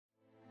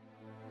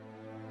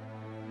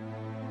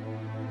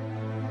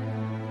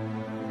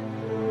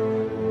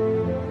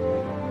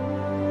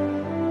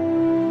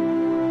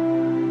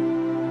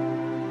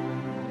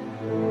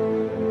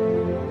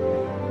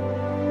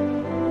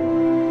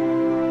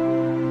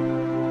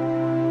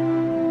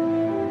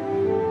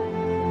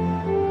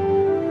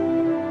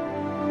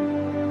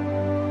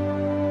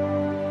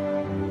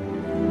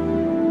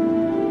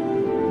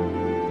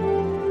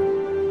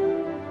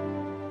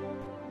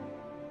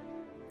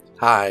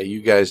Hi, you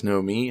guys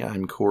know me.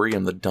 I'm Corey.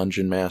 I'm the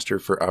Dungeon Master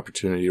for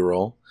Opportunity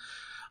Roll.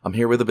 I'm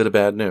here with a bit of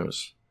bad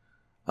news.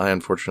 I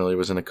unfortunately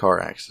was in a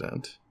car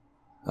accident.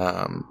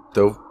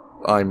 Though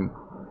I'm,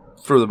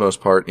 for the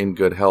most part, in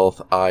good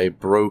health, I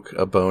broke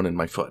a bone in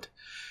my foot,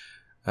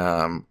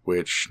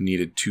 which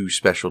needed 2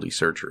 specialty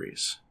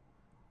surgeries.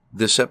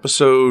 This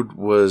episode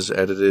was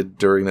edited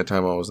during the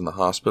time I was in the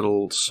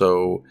hospital,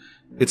 so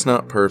it's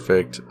not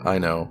perfect. I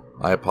know.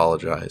 I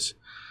apologize.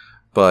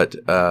 But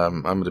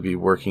I'm going to be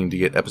working to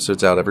get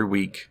episodes out every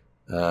week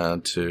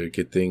to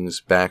get things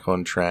back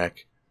on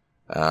track.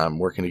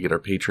 Working to get our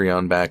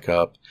Patreon back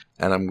up.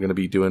 And I'm going to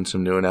be doing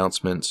some new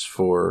announcements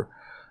for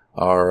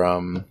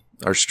our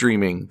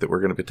streaming that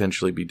we're going to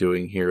potentially be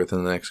doing here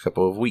within the next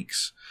couple of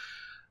weeks.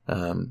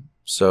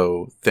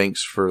 So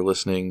thanks for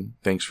listening.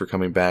 Thanks for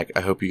coming back. I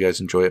hope you guys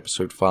enjoy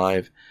episode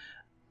 5.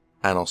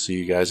 And I'll see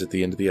you guys at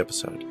the end of the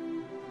episode.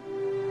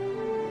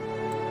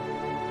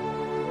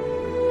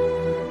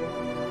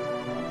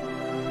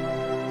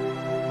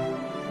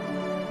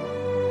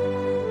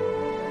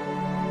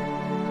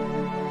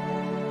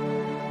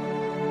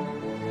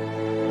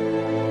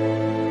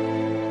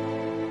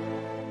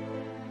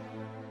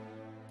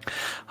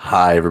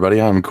 Hi, everybody.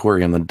 I'm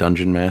Corey. I'm the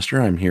Dungeon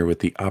Master. I'm here with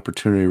the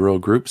Opportunity Roll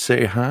group.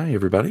 Say hi,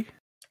 everybody.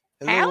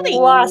 Howdy.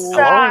 What's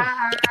up?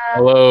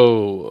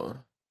 Hello.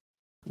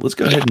 Let's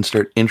go ahead and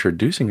start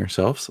introducing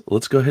ourselves.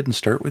 Let's go ahead and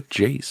start with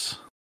Jace.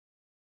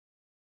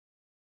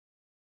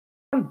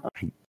 I'm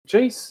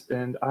Jace,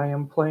 and I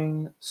am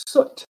playing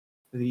Soot,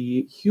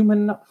 the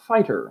human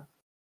fighter.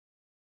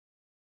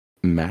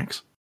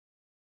 Max.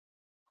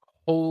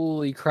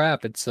 Holy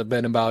crap, it's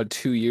been about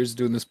 2 years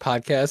doing this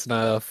podcast,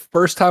 and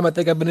first time I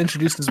think I've been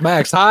introduced as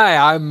Max. Hi,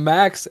 I'm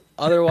Max,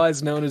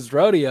 otherwise known as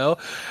Rodeo,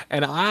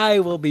 and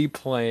I will be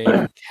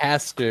playing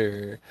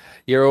Castor,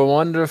 your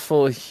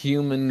wonderful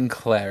human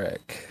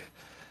cleric.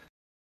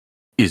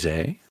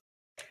 Izzeay.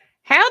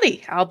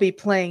 Howdy. I'll be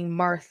playing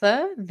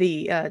Martha,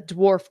 the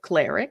dwarf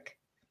cleric.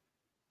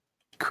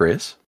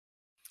 Chris.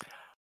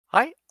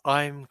 Hi,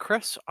 I'm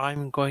Chris.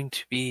 I'm going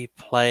to be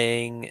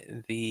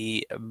playing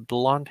the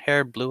blonde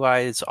hair, blue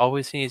eyes,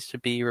 always needs to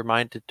be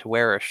reminded to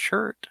wear a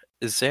shirt,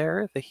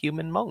 Izzeay, the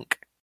human monk.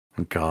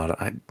 God,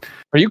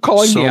 Are you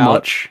calling so me out?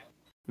 much.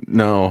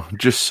 No,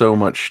 just so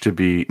much to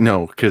be.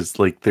 No, because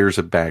like there's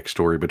a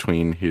backstory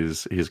between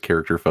his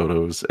character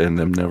photos and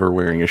them never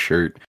wearing a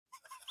shirt,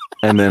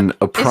 and then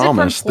a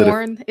promise Is it from that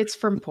porn? It's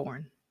from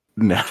porn.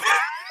 no,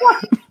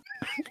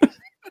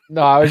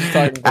 No, I was just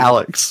talking about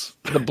Alex.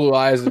 the blue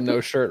eyes and no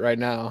shirt right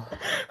now.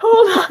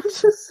 Hold on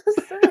just a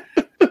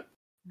sec.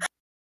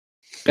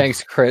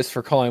 Thanks, Chris,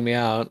 for calling me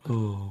out.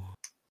 Oh.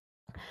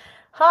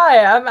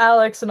 Hi, I'm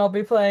Alex, and I'll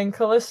be playing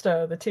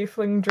Callisto, the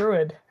tiefling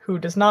druid, who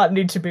does not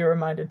need to be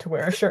reminded to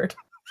wear a shirt.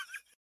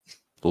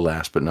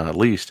 Last but not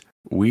least,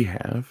 we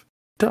have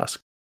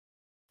Dusk.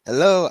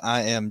 Hello,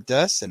 I am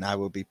Dust, and I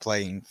will be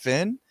playing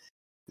Finn,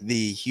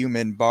 the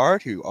human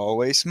bard who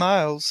always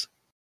smiles.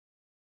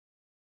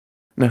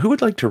 Now, who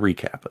would like to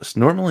recap us?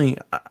 Normally,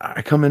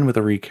 I come in with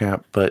a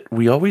recap, but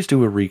we always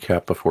do a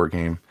recap before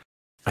game.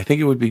 I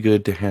think it would be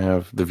good to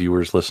have the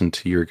viewers listen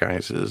to your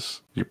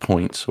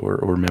points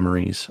or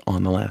memories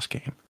on the last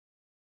game.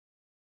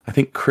 I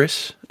think,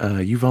 Chris,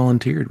 you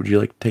volunteered. Would you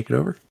like to take it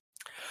over?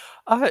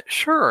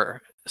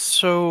 Sure.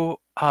 So,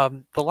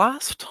 the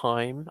last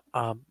time,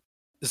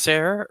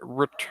 Zereth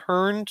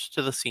returned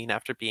to the scene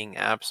after being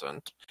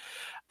absent.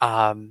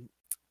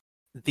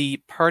 The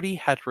party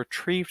had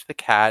retrieved the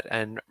cat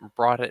and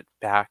brought it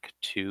back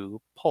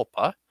to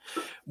Pulpa,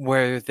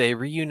 where they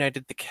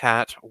reunited the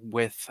cat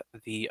with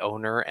the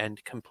owner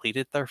and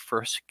completed their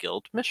first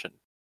guild mission.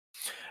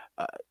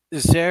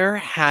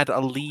 Zereth had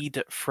a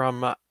lead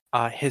from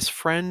his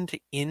friend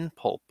in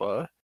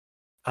Pulpa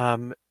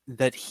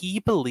that he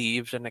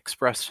believed and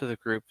expressed to the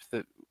group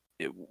that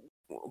it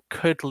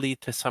could lead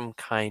to some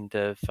kind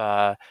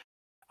of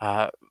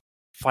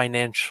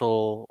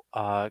financial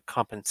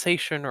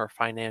compensation or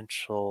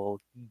financial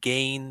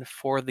gain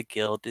for the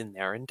guild in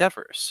their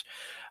endeavors.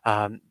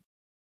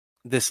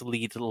 This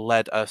lead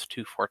led us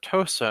to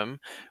Fortosum,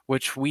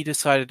 which we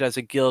decided as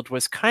a guild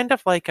was kind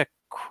of like a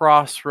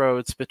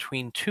crossroads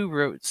between 2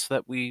 routes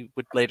that we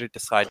would later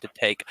decide to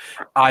take,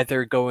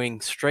 either going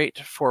straight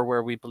for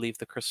where we believe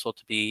the crystal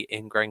to be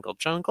in Grangle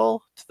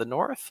Jungle to the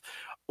north,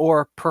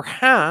 or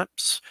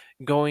perhaps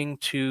going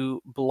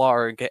to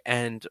Blarg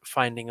and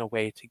finding a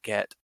way to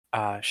get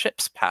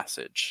ship's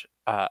passage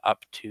up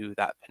to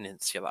that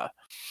peninsula.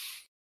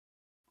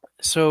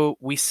 So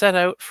we set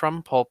out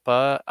from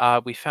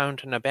Pulpa. We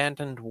found an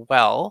abandoned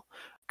well.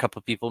 A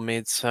couple people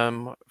made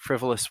some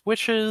frivolous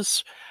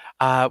wishes.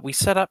 We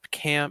set up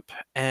camp,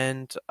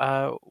 and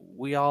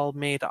we all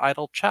made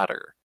idle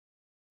chatter.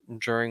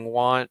 During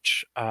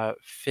watch,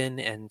 Finn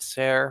and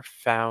Zereth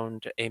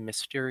found a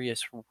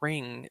mysterious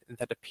ring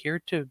that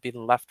appeared to have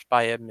been left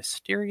by a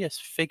mysterious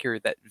figure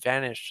that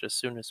vanished as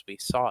soon as we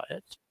saw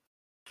it.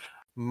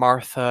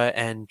 Martha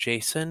and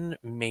Jason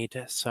made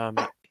some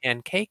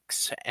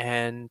pancakes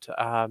and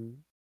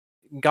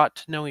got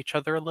to know each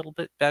other a little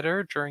bit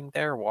better during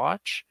their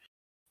watch.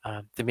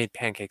 They made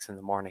pancakes in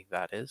the morning,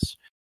 that is.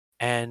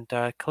 And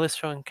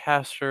Callisto and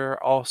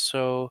Castor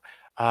also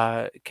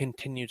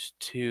continued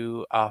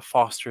to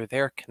foster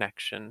their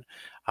connection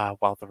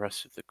while the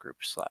rest of the group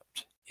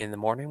slept. In the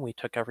morning, we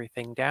took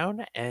everything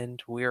down,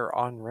 and we're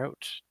en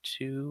route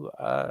to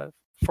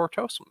Fort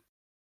Osum.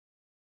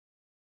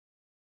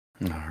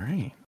 All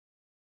right.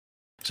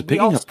 So We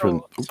picking up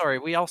from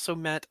we also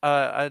met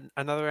another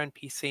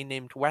NPC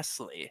named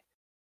Wesley,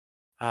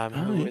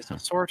 who is yeah. a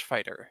sword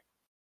fighter,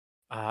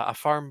 a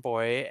farm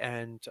boy,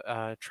 and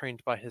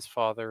trained by his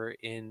father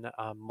in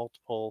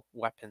multiple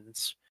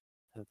weapons,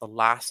 the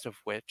last of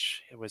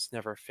which was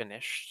never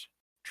finished,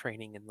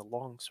 training in the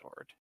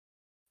longsword.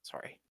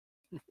 Sorry.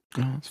 Oh,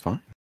 that's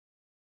fine.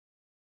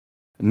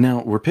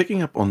 Now we're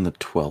picking up on the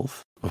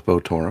 12th of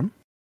Botorum.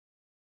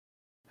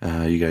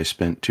 You guys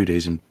spent 2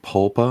 days in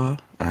Pulpa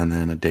and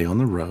then a day on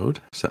the road,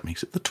 so that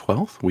makes it the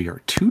 12th. We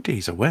are 2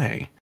 days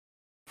away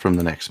from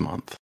the next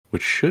month,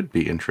 which should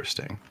be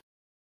interesting.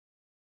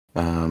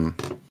 I'm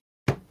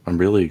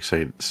really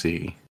excited to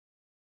see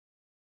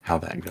how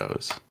that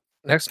goes.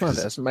 Next month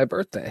is my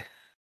birthday.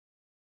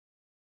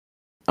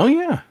 Oh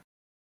yeah,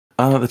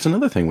 that's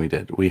another thing we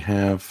did. We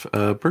have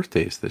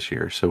birthdays this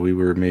year, so we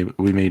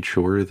made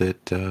sure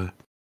that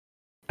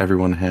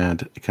everyone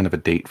had kind of a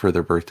date for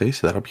their birthday.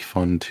 So that'll be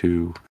fun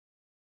to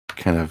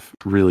kind of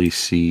really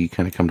see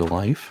kind of come to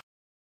life.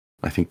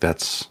 I think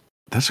that's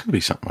going to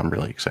be something I'm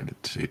really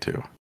excited to see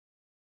too.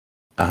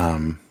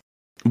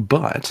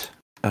 But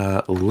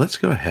let's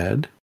go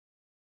ahead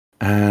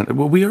and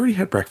we already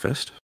had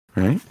breakfast,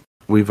 right?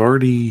 We've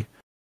already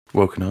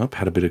woken up,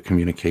 had a bit of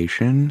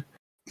communication.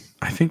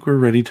 I think we're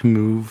ready to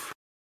move.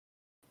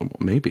 Well,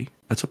 maybe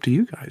that's up to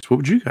you guys. What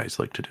would you guys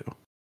like to do?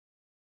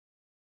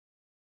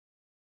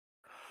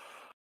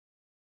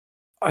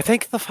 I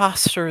think the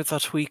faster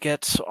that we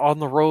get on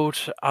the road,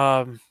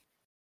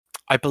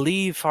 I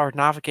believe our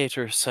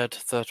navigator said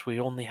that we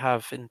only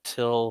have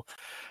until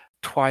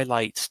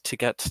twilight to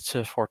get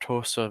to Fort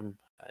Osum.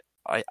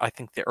 I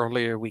think the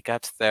earlier we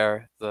get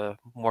there, the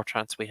more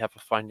chance we have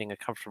of finding a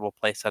comfortable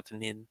place at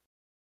an inn.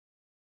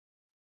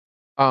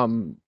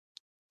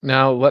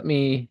 Now let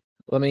me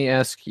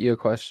ask you a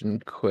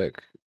question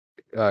quick,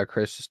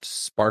 Chris, just to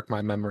spark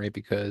my memory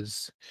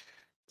because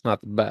it's not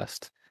the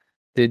best.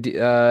 Did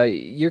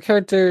your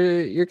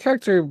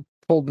character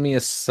pulled me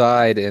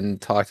aside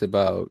and talked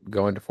about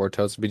going to Fort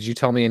Osum? Did you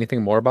tell me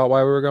anything more about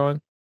why we were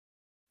going?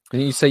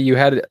 Didn't you say you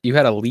had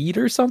a lead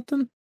or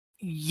something?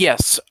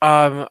 Yes,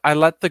 I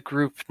let the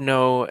group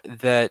know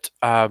that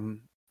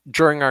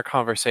during our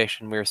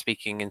conversation we were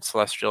speaking in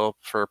Celestial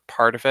for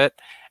part of it,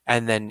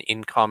 and then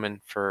in Common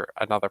for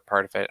another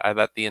part of it. I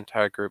let the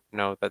entire group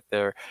know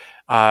that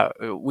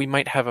we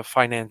might have a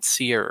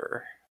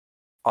financier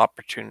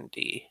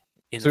opportunity.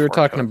 So we were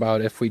talking about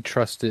if we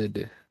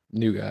trusted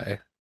New Guy.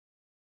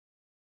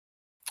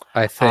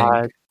 I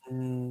think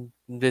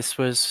this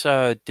was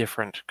a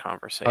different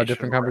conversation. a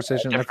different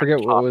conversation. Different I forget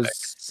topic. what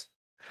was.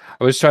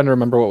 I was trying to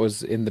remember what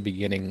was in the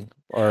beginning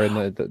or in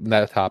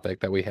that topic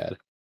that we had.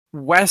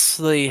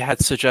 Wesley had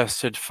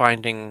suggested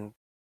finding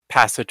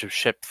passage of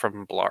ship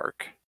from Blarg.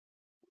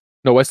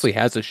 No, Wesley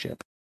has a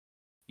ship.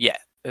 Yeah,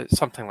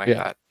 something like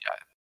that.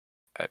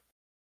 Yeah.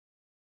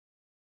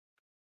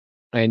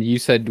 And you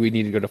said we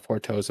need to go to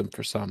Fort Osum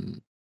for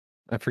some.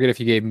 I forget if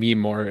you gave me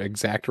more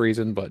exact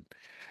reason, but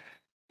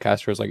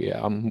Castor was like, "Yeah,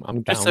 I'm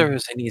down." Just there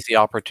was an easy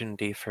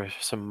opportunity for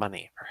some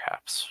money,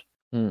 perhaps.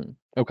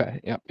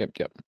 Okay.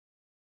 Yep.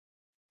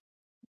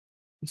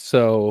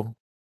 So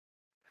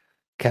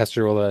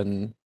Castor will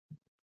then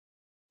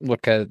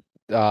look at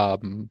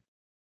Zereth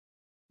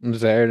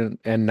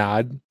and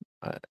nod.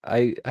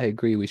 I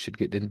agree. We should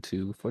get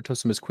into Fort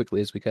Osum as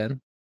quickly as we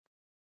can.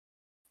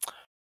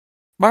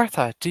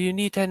 Martha, do you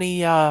need any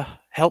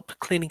help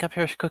cleaning up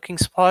your cooking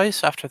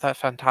supplies after that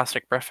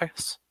fantastic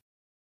breakfast?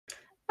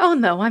 Oh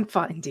no, I'm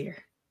fine,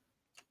 dear.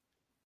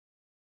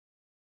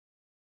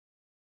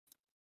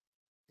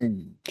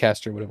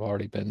 Castor would have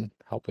already been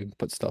helping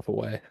put stuff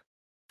away.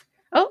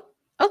 Oh,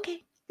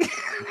 okay.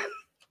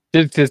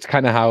 It's just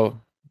kind of how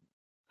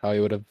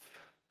he would have.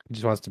 He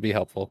just wants to be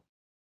helpful.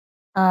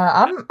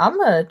 I'm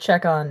gonna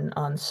check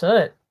on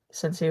Soot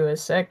since he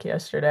was sick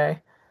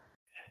yesterday.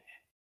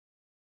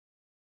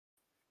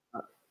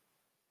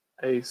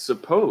 I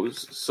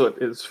suppose Soot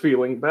is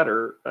feeling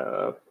better.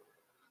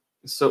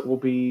 Soot will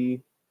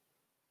be.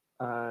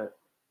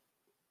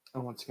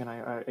 Once again,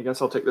 I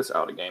guess I'll take this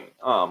out again.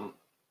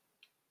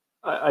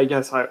 I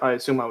guess I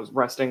assume I was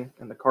resting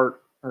in the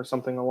cart or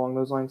something along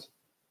those lines.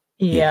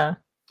 Yeah.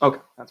 Okay,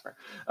 that's fair.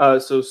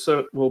 So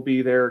Soot will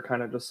be there,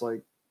 kind of just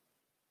like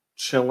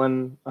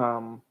chilling,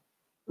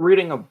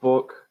 reading a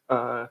book.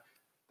 The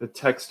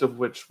text of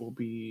which will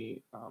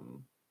be.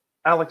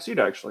 Alex, you'd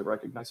actually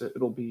recognize it.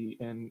 It'll be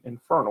in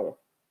Infernal.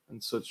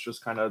 And so it's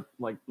just kind of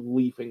like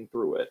leafing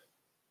through it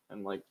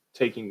and like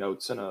taking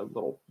notes in a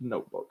little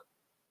notebook.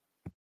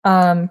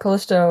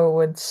 Callisto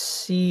would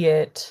see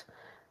it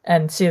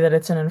and see that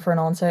it's an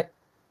Infernal and say,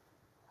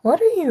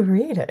 "What are you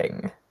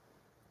reading?"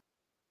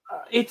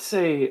 It's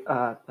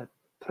a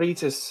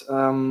treatise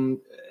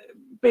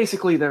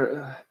basically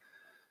they're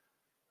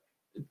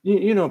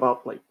you know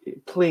about like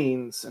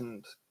planes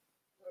and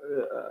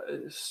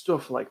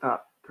stuff like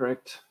that,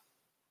 correct?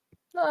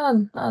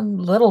 A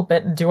little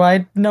bit. Do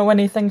I know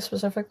anything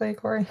specifically,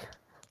 Corey?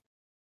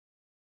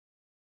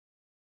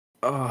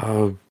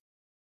 I'm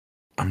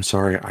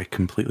sorry, I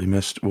completely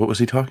missed. What was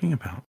he talking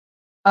about?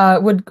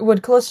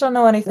 Would Callisto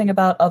know anything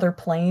about other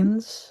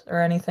planes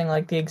or anything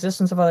like the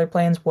existence of other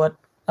planes? What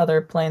other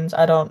planes?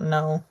 I don't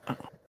know.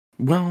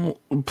 Well,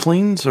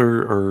 planes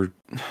are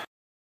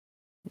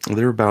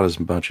they're about as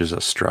much as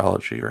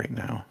astrology right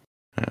now.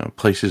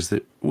 Places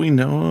that we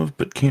know of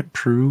but can't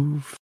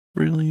prove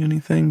really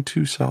anything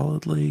too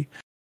solidly.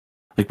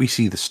 Like, we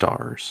see the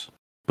stars,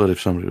 but if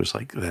somebody was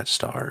like, that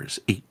star is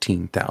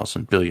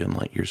 18,000 billion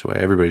light years away,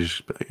 everybody's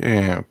just like,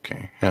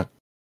 okay,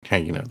 how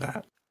you know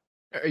that?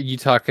 Are you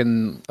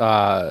talking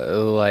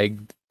like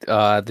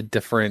the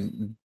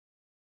different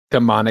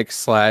demonic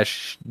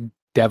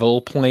 /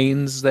 devil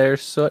planes there,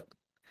 Soot?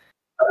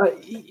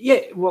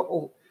 Yeah,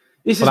 well,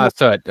 this Well, not is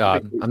Soot.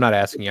 I'm not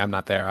asking you. I'm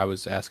not there. I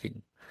was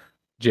asking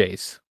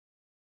Jace.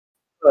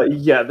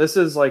 yeah, this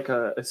is like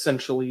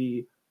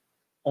essentially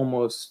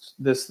almost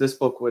this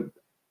book would,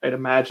 I'd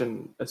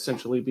imagine,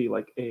 essentially be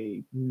like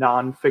a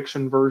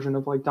non-fiction version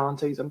of like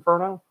Dante's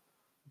Inferno,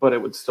 but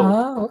it would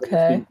still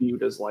okay. be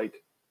viewed as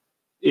like,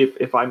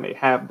 if I may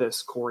have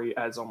this, Corey,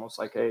 as almost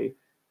like it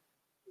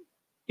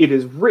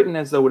is written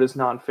as though it is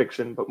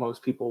non-fiction, but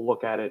most people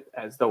look at it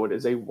as though it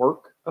is a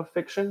work of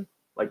fiction.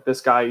 Like,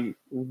 this guy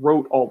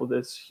wrote all of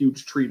this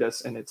huge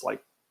treatise, and it's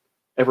like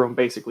everyone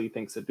basically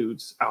thinks the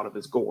dude's out of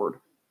his gourd,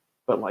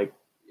 but like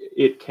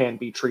it can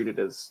be treated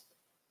as,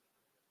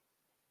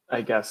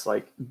 I guess,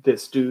 like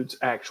this dude's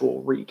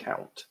actual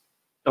recount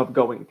of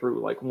going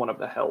through like one of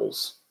the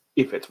hells,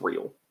 if it's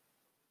real.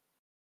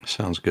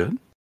 Sounds good.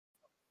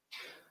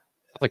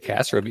 The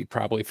Castor would be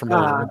probably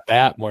familiar with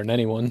that more than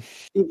anyone.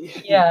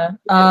 Yeah.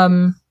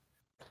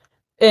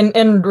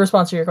 In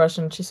response to your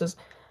question, she says,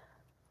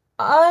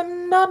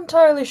 "I'm not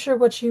entirely sure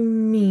what you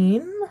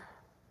mean,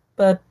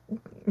 but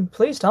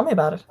please tell me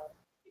about it."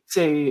 It's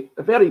a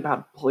very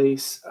bad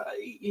place.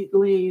 It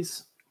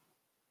lays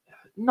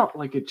not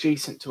like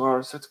adjacent to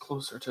ours. That's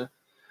closer to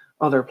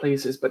other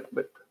places, but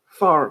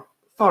far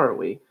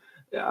away.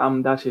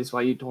 That is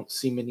why you don't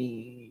see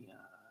many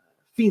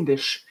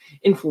fiendish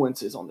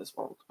influences on this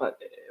world. But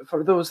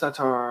for those that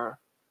are,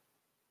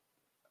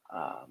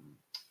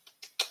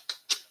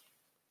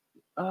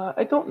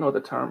 I don't know the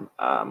term,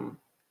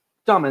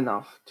 dumb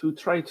enough to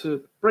try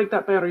to break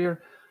that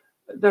barrier,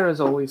 there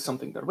is always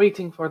something there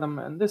waiting for them,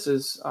 and this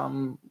is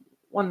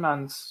one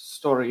man's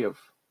story of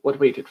what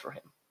waited for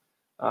him.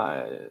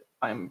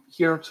 I'm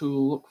here to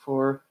look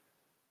for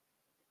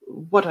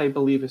what I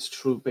believe is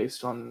true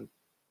based on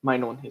my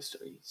known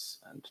histories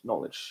and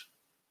knowledge.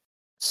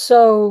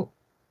 So,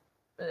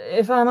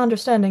 if I'm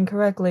understanding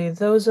correctly,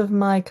 those of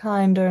my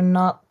kind are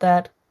not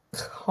that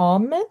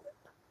common?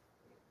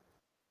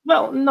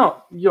 Well,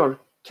 not your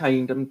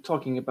kind. I'm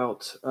talking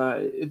about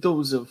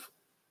those of...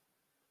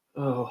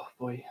 Oh,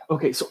 boy.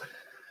 Okay, so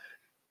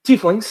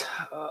tieflings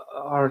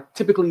are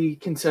typically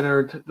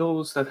considered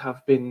those that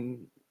have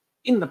been,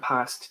 in the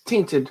past,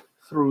 tainted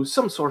through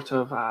some sort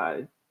of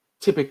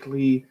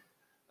typically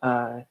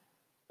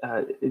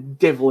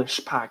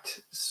devilish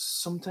pact.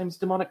 Sometimes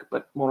demonic,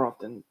 but more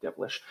often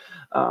devilish.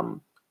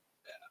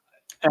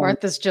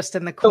 Martha's just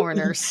in the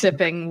corner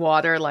sipping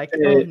water like,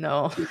 oh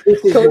no.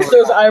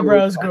 Those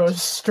eyebrows go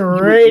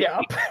straight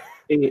up.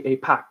 A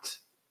pact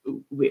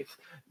with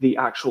the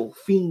actual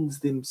fiends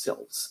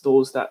themselves,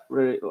 those that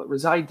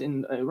reside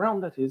in a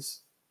realm that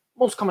is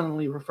most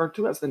commonly referred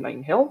to as the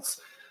Nine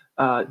Hells.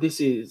 This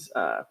is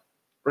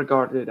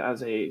regarded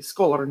as a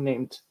scholar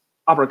named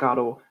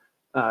Abrogado.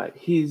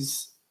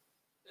 His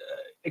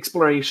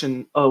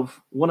exploration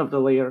of one of the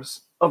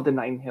layers of the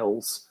Nine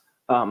Hells,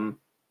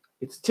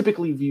 it's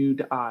typically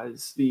viewed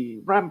as the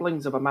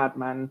ramblings of a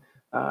madman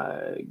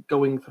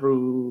going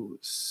through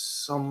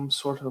some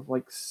sort of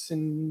like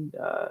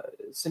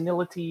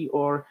senility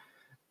or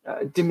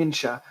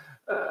dementia.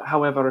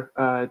 However,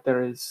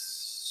 there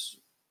is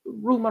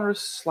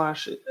rumors /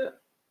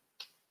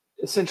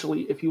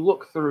 essentially, if you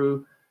look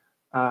through,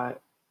 I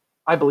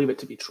believe it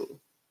to be true.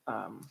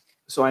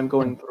 So I'm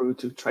going through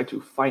to try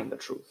to find the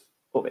truth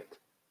of it.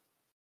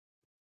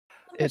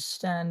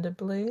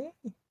 Understandably.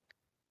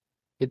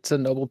 It's a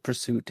noble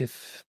pursuit,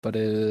 but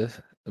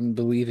I'm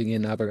believing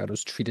in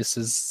Avogado's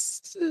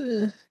treatises.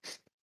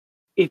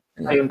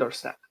 I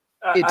understand.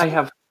 I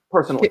have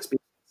personal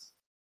experience.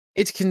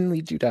 It can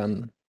lead you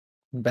down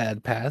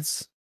bad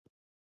paths.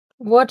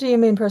 What do you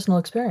mean personal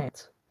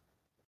experience?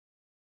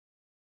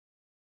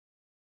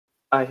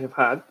 I have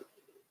had,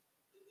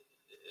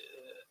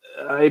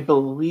 I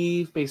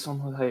believe, based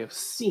on what I have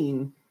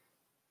seen,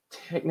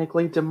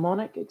 technically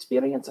demonic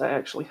experience. I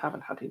actually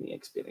haven't had any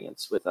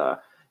experience with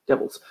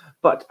devils,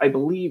 but I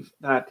believe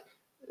that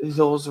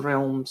those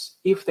realms,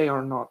 if they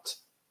are not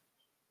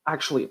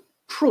actually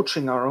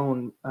approaching our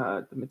own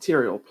the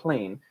material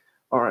plane,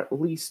 or at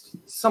least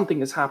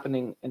something is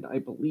happening, and I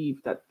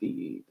believe that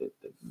the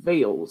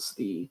veils,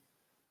 the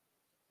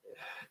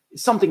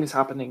something is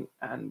happening,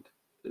 and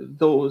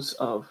those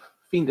of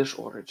fiendish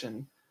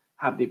origin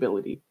have the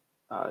ability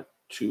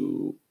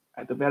to,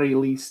 at the very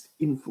least,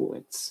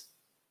 influence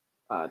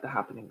the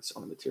happenings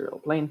on the material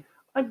plane.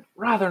 I'd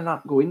rather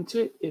not go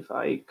into it if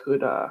I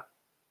could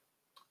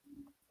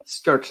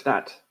start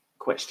that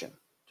question.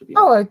 To be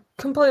honest.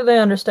 I completely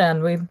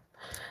understand. We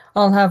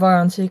all have our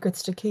own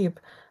secrets to keep.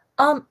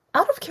 Out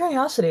of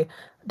curiosity,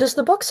 does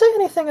the book say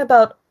anything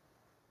about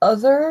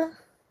other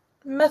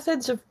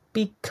methods of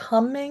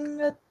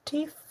becoming a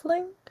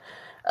tiefling?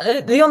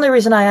 The only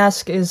reason I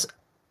ask is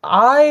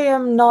I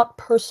am not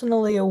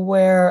personally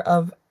aware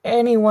of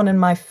anyone in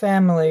my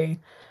family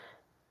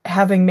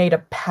having made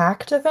a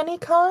pact of any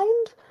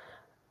kind,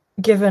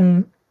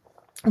 given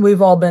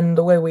we've all been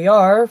the way we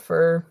are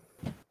for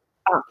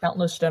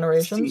countless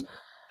generations. See,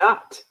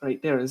 that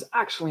right there is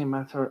actually a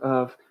matter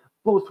of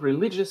both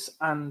religious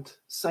and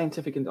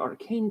scientific and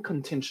arcane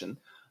contention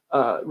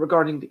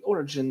regarding the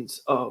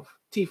origins of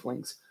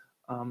tieflings.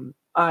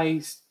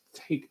 I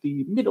take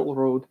the middle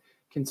road,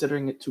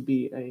 considering it to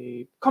be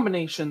a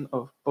combination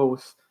of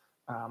both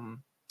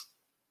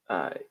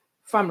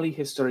family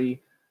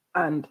history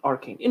and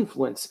arcane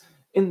influence,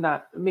 in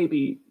that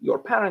maybe your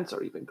parents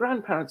or even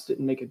grandparents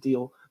didn't make a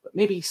deal, but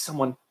maybe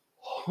someone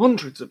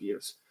hundreds of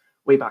years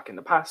way back in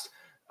the past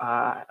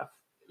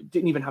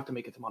didn't even have to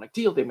make a demonic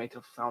deal. They might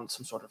have found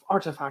some sort of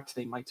artifact.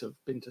 They might have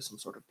been to some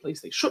sort of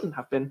place they shouldn't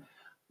have been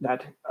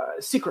that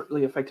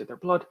secretly affected their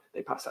blood.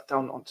 They pass that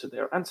down onto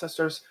their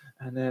ancestors,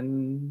 and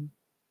then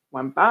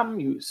wham bam,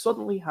 you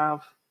suddenly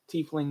have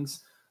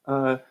tieflings.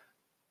 I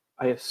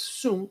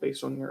assume,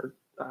 based on your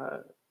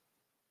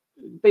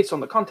based on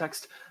the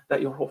context,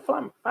 that your whole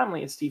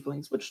family is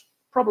tieflings, which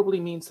probably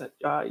means that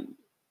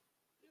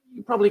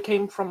you probably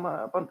came from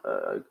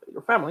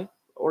your family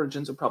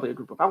origins are probably a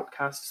group of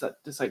outcasts that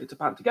decided to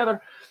band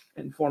together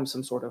and form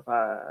some sort of,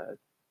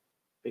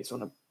 based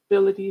on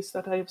abilities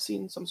that I have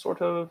seen, some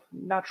sort of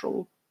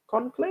natural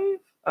conclave.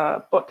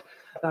 But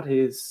that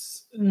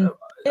is,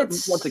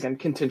 once again,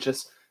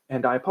 contentious,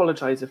 and I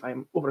apologize if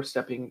I'm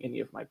overstepping any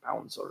of my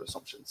bounds or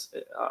assumptions.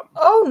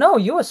 Oh, no,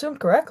 you assumed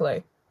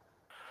correctly.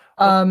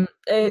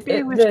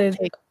 Maybe we should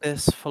take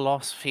this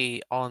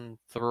philosophy on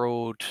the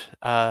road.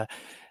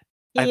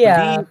 I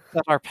Yeah. believe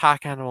that our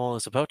pack animal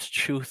is about to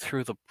chew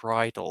through the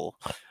bridle.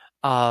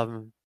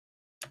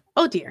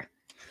 Oh dear.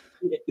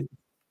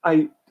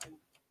 I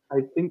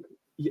think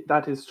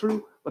that is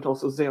true, but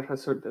also Zereth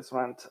has heard this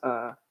rant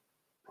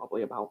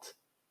probably about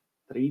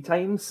 3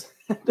 times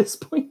at this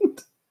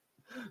point.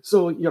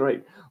 So you're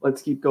right.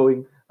 Let's keep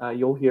going.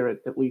 You'll hear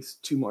it at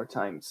least 2 more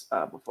times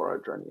before our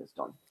journey is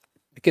done.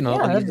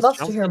 I'd love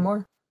to hear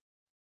more.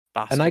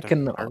 And I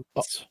can,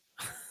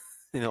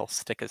 he'll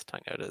stick his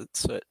tongue out at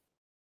it.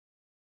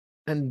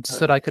 And so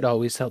that I could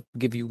always help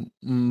give you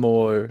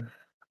more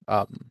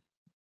of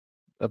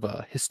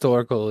a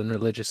historical and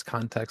religious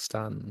context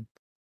on,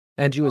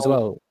 and you as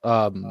well,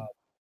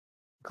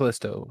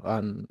 Callisto,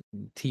 on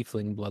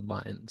tiefling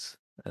bloodlines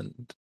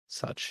and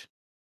such.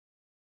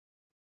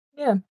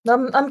 Yeah,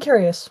 I'm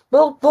curious.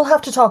 We'll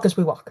have to talk as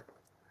we walk.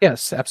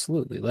 Yes,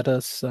 absolutely.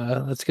 Let's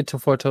get to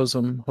Fort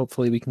Tozum.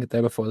 Hopefully we can get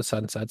there before the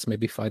sun sets.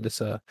 Maybe find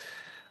us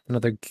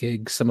another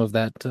gig. Some of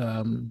that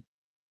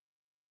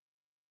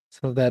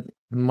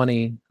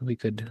money we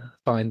could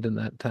find in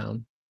that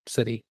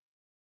city.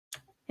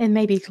 And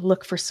maybe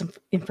look for some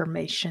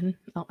information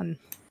on,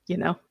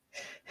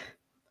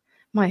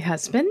 my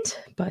husband,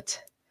 but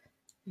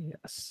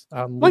yes.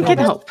 One can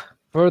hope.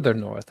 Further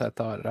north, I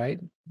thought, right?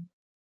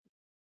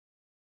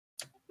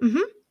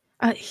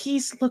 Mm-hmm.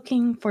 He's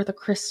looking for the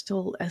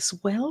crystal as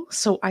well,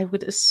 so I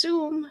would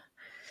assume,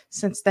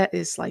 since that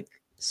is like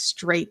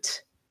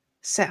straight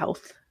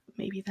south,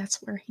 maybe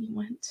that's where he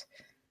went.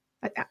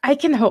 I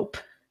can hope.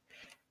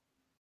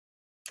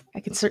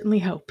 I can certainly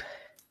hope.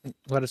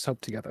 Let us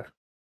hope together.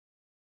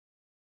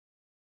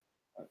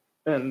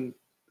 And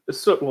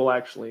Soot will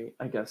actually,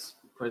 I guess,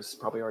 it's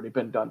probably already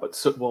been done, but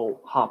Soot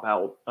will hop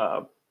out,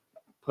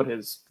 put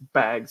his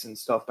bags and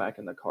stuff back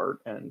in the cart,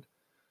 and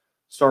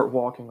start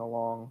walking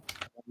along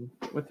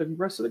with the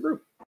rest of the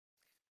group.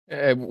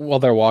 While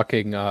they're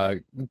walking,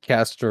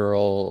 Castor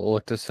will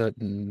look to Soot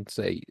and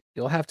say,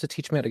 "You'll have to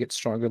teach me how to get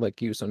stronger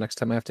like you, so next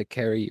time I have to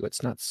carry you,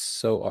 it's not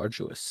so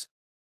arduous."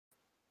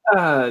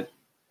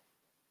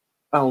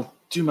 I'll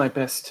do my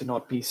best to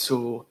not be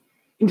so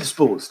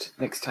indisposed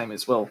next time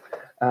as well.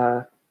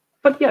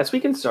 But yes, we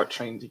can start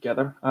training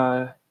together.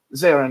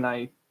 Zara and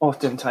I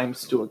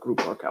oftentimes do a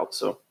group workout,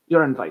 so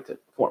you're invited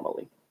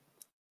formally.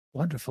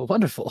 Wonderful,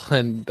 wonderful.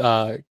 And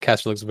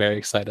Castor looks very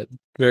excited,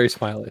 very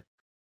smiley.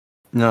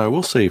 No, I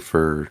will say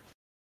for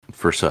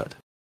Sud,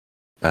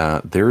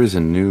 there is a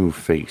new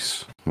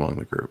face among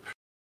the group.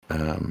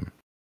 Kind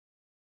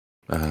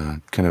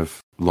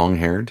of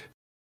long-haired.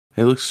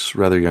 He looks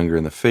rather younger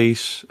in the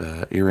face,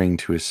 earring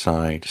to his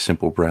side,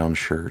 simple brown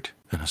shirt,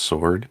 and a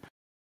sword.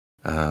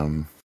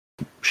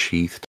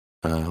 Sheathed,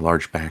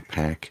 large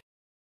backpack.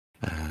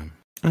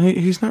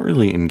 He's not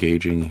really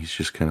engaging, he's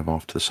just kind of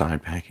off to the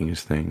side, packing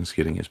his things,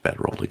 getting his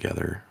bedroll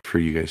together for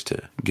you guys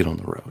to get on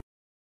the road.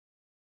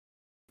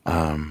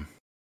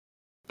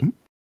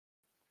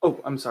 Oh,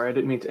 I'm sorry. I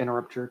didn't mean to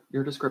interrupt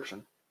your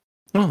description.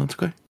 Oh, that's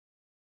okay.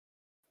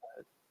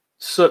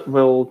 Soot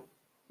will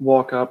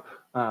walk up,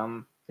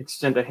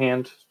 extend a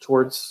hand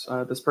towards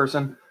this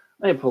person.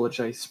 I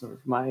apologize for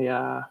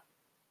my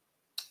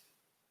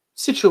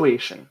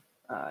situation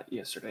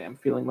yesterday. I'm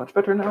feeling much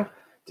better now.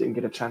 Didn't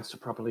get a chance to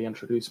properly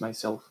introduce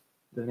myself.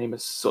 The name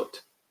is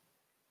Soot.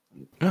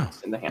 Oh,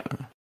 In the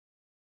hand.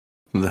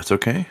 that's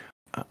okay.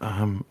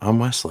 I'm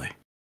Wesley.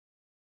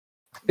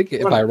 I think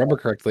if I remember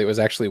correctly, it was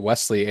actually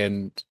Wesley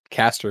and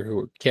Castor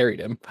who carried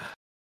him.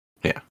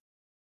 Yeah.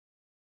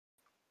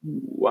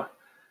 Ooh.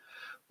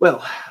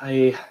 Well,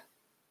 I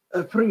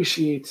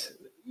appreciate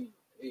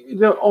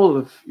all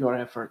of your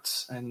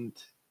efforts and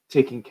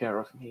taking care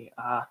of me.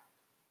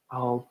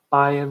 I'll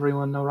buy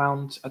everyone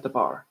around at the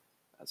bar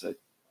as a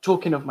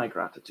token of my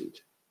gratitude.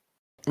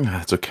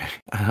 That's okay.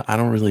 I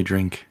don't really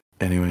drink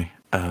anyway,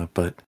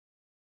 but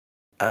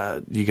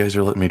you guys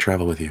are letting me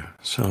travel with you.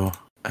 So,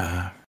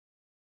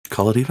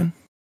 call it even?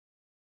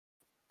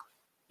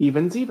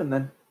 Even's even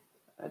then.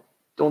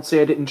 Don't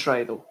say I didn't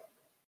try, though.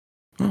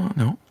 Oh,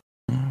 no.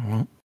 Oh,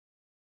 well.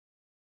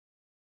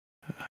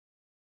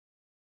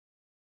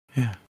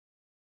 Yeah.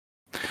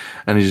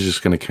 And he's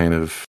just going to kind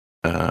of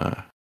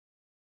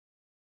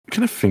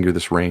finger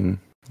this ring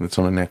that's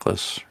on a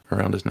necklace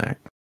around his neck.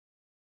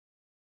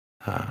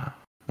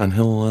 And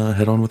he'll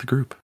head on with the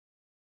group.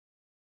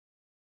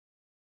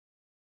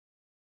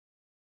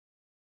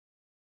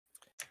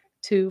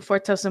 To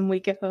Fortosum we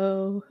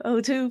go.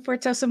 Oh, to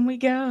Fortosum we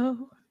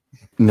go.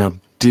 Now,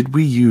 did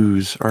we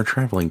use our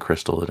traveling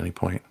crystal at any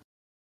point?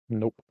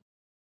 Nope.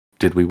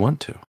 Did we want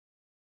to?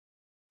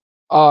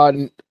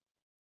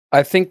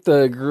 I think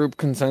the group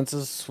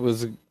consensus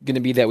was going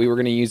to be that we were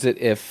going to use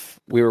it if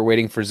we were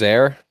waiting for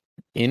Zereth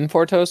in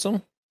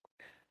Fortosum.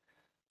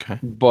 Okay.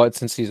 But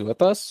since he's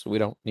with us, we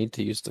don't need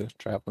to use the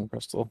traveling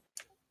crystal.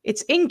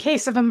 It's in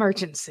case of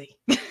emergency.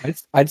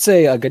 I'd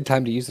say a good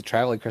time to use the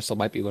traveling crystal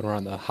might be when we're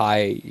on the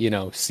high,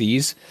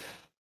 seas.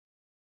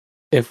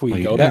 If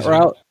we go that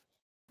route.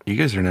 You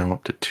guys are now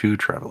up to 2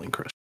 traveling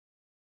crystals.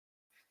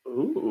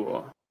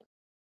 Ooh.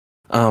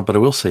 But I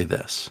will say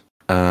this.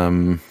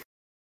 For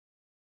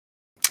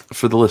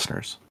the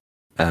listeners,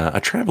 a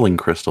traveling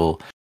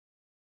crystal,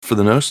 for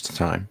the most of the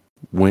time,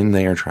 when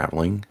they are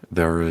traveling,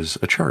 there is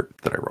a chart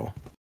that I roll.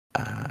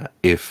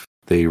 If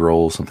they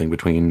roll something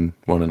between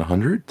 1 and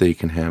 100, they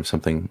can have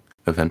something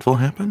eventful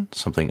happen,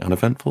 something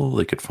uneventful.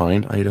 They could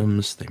find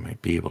items. They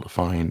might be able to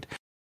find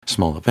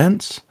small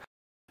events.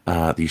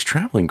 These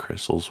traveling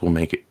crystals will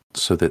make it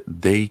so that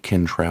they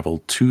can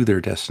travel to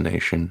their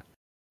destination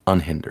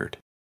unhindered.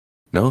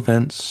 No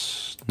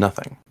events,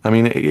 nothing. I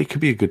mean, it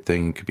could be a good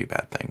thing, it could be a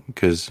bad thing,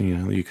 because,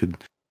 you could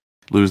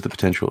lose the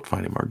potential at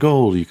finding more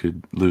gold, you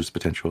could lose the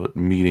potential at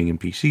meeting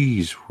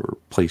NPCs or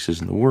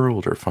places in the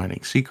world or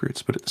finding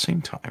secrets, but at the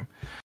same time,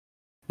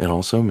 it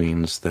also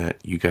means that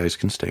you guys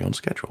can stay on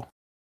schedule.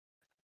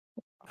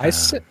 I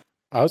was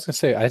going to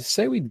say, I'd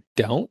say we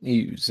don't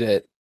use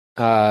it.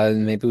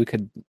 Maybe we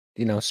could,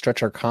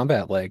 stretch our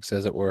combat legs,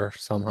 as it were,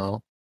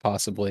 somehow,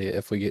 possibly,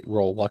 if we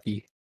roll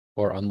lucky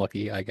or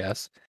unlucky, I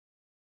guess.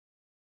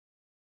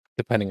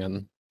 Depending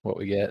on what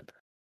we get.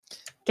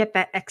 Get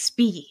that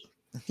XP.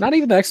 Not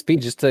even the XP,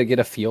 just to get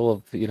a feel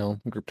of,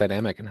 group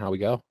dynamic and how we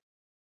go.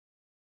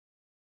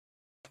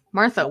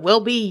 Martha will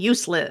be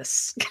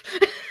useless.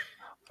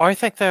 I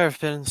think there have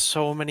been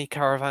so many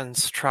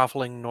caravans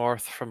traveling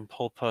north from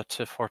Pulpa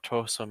to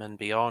Fortosum and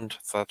beyond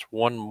that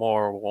one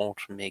more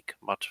won't make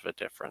much of a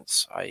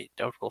difference. I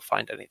doubt we'll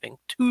find anything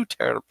too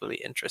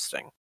terribly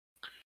interesting.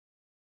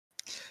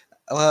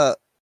 Well,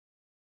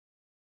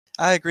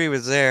 I agree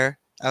with Zare.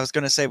 I was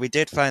going to say we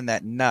did find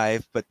that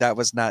knife, but that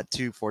was not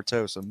to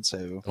Fortosum,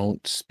 so...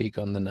 Don't speak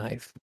on the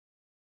knife.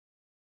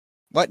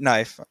 What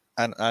knife?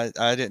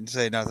 I didn't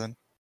say nothing.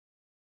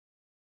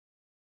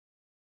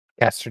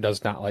 Castor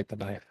does not like the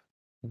knife.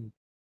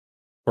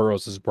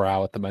 Furrows his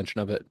brow at the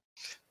mention of it.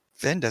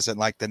 Finn doesn't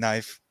like the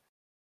knife.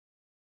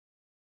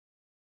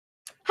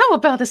 How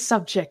about a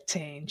subject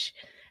change?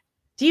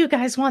 Do you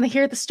guys want to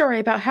hear the story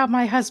about how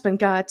my husband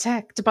got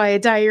attacked by a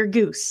dire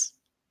goose?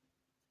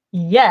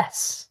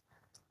 Yes.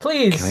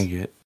 Please. Can I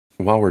get,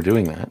 while we're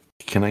doing that,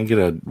 can I get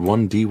a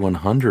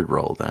 1d100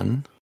 roll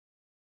then?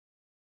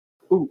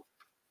 Ooh.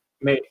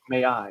 May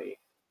I?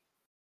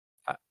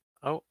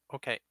 Oh,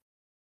 okay.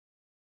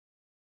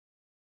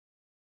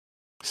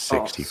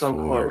 64. Oh,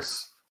 so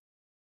close.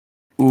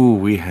 Ooh,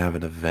 we have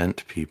an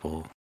event,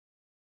 people.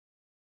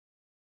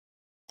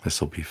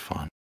 This'll be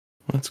fun.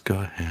 Let's go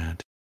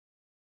ahead.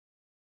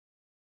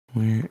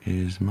 Where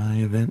is my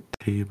event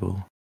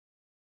table?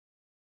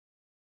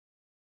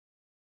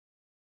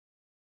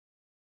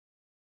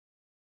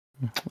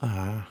 It's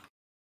not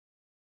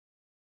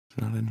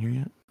in here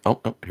yet.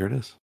 Oh, here it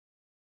is.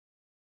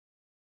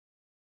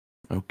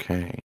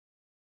 Okay.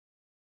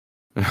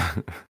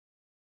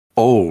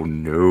 Oh,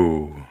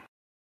 no.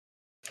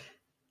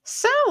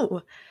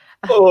 So,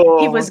 Oh,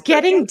 he was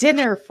getting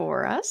dinner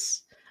for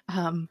us.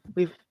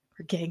 We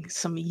were getting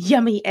some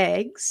yummy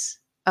eggs,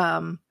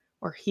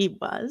 or he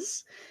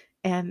was.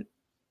 And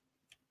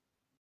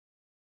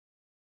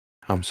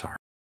I'm sorry.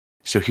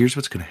 So here's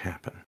what's going to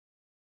happen.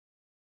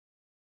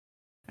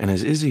 And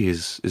as Izzy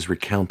is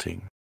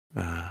recounting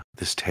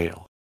this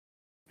tale,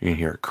 you can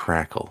hear a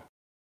crackle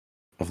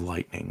of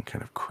lightning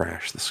kind of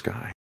crash the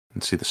sky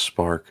and see the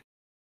spark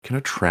kind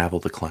of travel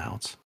the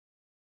clouds.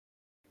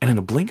 And in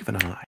a blink of an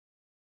eye,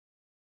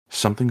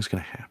 something's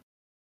going to happen.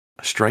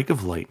 A strike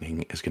of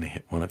lightning is going to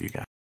hit one of you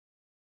guys.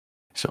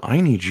 So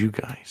I need you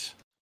guys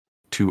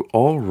to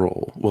all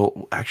roll.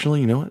 Well,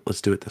 actually, you know what?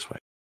 Let's do it this way.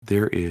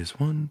 There is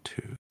 1,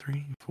 2,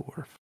 3, 4,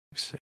 5,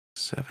 6,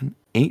 7,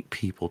 8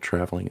 people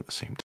traveling at the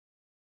same time.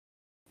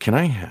 Can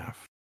I have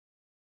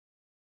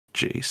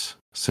Jace,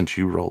 since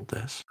you rolled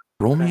this,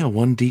 roll me a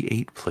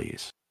 1d8,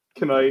 please?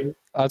 Can I?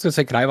 I was gonna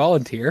say, can I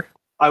volunteer?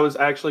 I was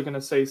actually going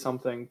to say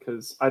something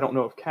because I don't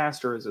know if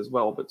Castor is as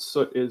well, but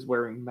Soot is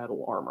wearing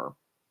metal armor.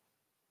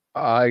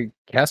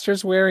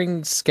 Castor's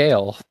wearing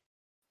scale.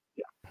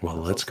 Yeah. Well,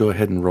 let's go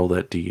ahead and roll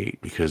that d8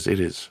 because it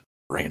is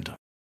random.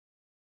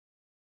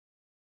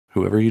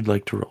 Whoever you'd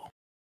like to roll.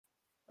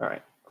 All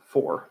right,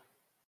 4.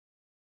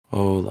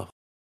 Oh, lovely.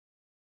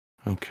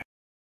 Okay,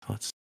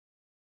 let's.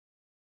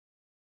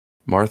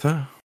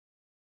 Martha,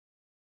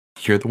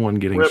 you're the one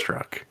getting Rip.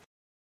 struck.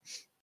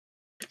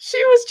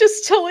 She was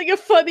just telling a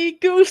funny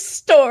goose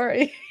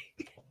story.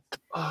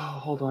 Oh,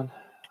 hold on.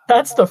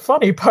 That's the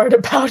funny part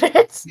about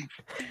it.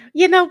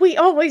 You know, we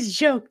always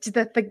joked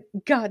that the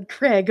god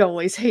Craig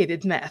always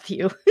hated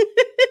Matthew.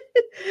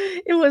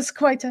 It was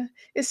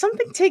it's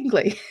something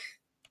tingly.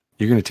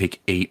 You're going to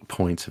take 8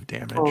 points of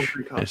damage. Oh,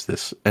 my God. As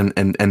this, and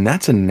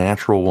that's a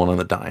natural one on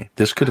the die.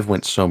 This could have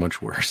went so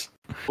much worse.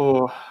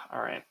 Oh,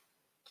 all right.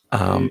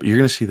 You're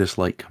going to see this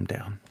light come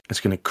down.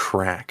 It's going to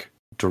crack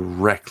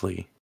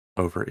directly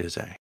over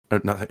Izzeay.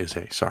 Not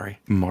Izzeay, sorry,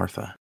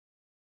 Martha.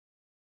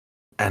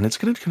 And it's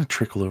going to kind of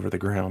trickle over the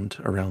ground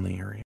around the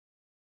area.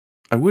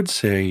 I would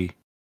say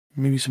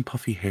maybe some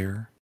puffy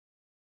hair.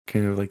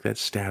 Kind of like that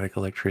static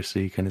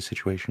electricity kind of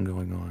situation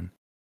going on.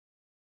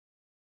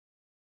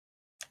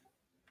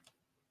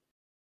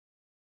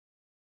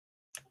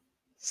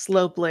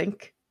 Slow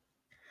blink.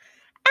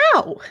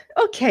 Ow!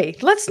 Okay,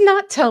 let's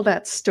not tell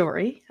that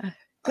story.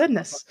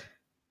 Goodness.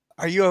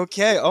 Are you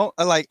okay? Oh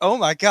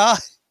my god.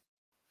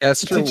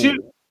 Castor Did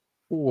you?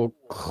 will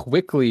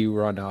quickly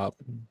run up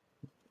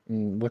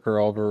and look her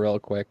over real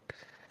quick.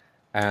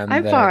 And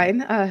I'm then,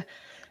 fine. I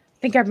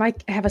think I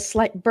might have a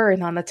slight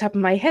burn on the top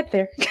of my head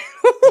there.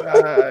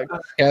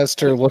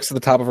 Castor looks at the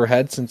top of her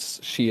head since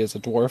she is a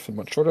dwarf and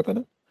much shorter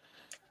than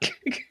it.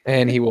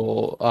 And he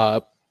will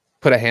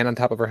put a hand on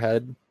top of her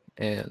head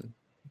and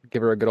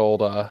give her a good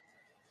old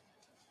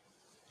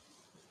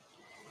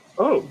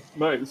Oh,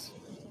 nice.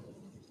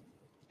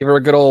 give her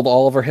a good old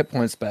all of her hit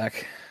points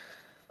back.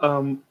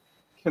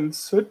 Can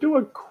Soot do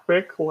a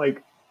quick,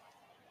 like,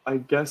 I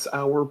guess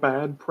our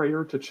bad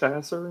prayer to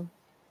Chasser?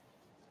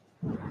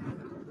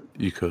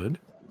 You could.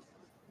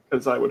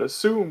 Because I would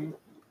assume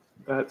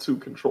that's who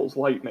controls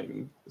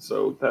lightning.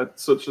 So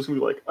that's just gonna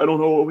be like, I don't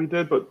know what we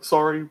did, but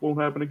sorry, won't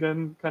happen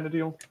again, kind of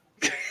deal.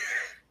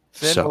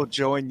 Finn So- will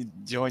join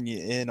you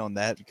in on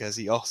that because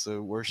he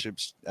also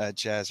worships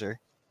Chazzer.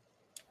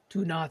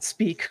 Do not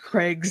speak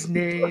Craig's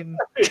name.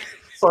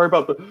 Sorry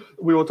about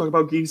we won't talk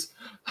about geese.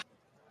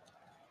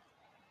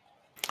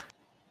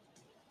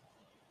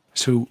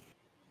 So,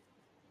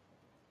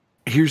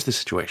 here's the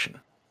situation.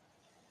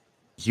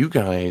 You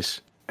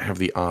guys have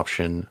the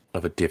option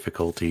of a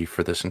difficulty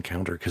for this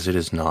encounter because it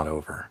is not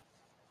over.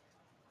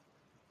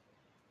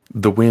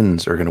 The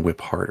winds are going to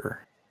whip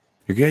harder.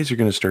 You guys are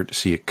going to start to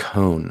see a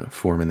cone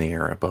form in the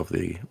air above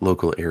the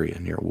local area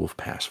near Wolf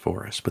Pass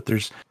Forest, but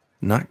there's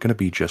not going to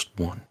be just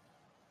one.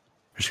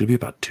 There's going to be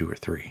about 2 or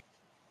 3.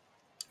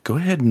 Go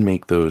ahead and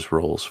make those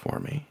rolls for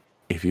me,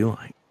 if you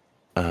like.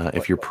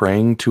 If you're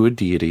praying to a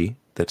deity,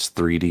 that's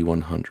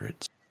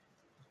 3d100s.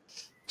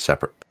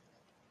 Separate.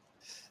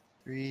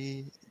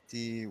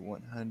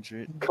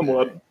 3d100. Come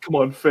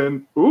on,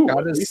 Finn. Ooh, at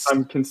Goddess. least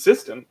I'm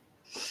consistent.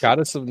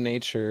 Goddess of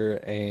nature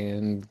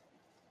and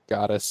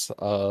goddess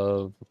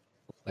of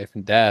life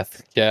and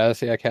death. Yeah,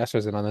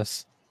 Castor's in on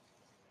this.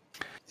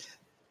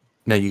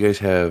 Now you guys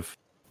have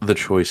the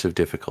choice of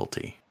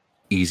difficulty.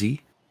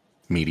 Easy,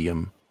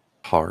 medium,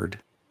 hard,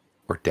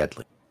 or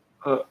deadly.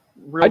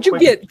 Real How'd you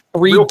quick- get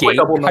real quick,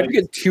 double how'd you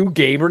get 2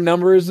 gamer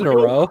numbers in a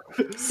row?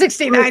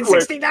 69, Real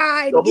quick,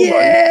 69! double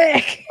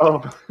Yeah!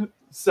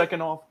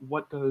 Second off,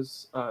 what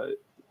does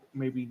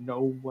maybe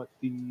know what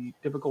the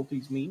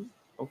difficulties mean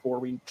before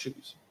we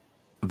choose?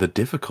 The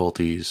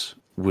difficulties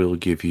will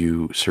give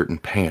you certain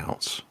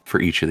payouts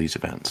for each of these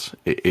events.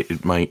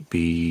 It might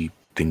be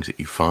things that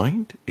you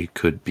find. It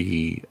could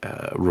be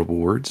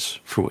rewards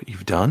for what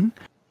you've done.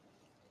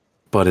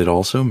 But it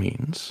also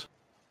means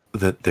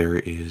that there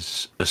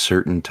is a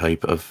certain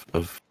type of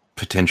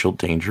potential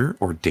danger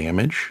or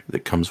damage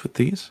that comes with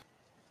these.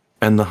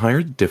 And the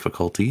higher the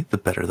difficulty, the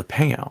better the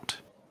payout.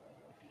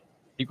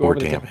 You go Or over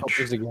the damage.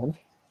 difficulties again.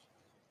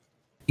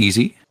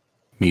 Easy,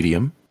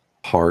 medium,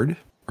 hard,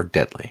 or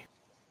deadly.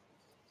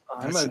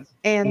 I'm a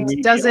And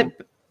medium. does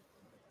it...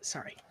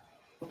 Sorry.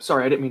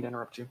 Sorry, I didn't mean to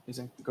interrupt you.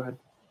 Izzeay, go ahead.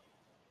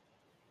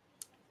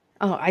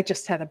 Oh, I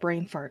just had a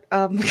brain fart.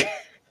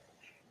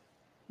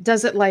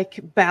 Does it like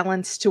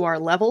balance to our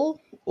level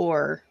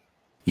or?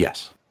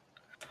 Yes.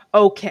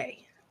 Okay.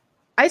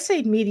 I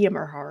say medium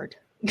or hard.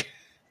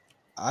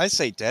 I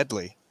say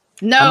deadly.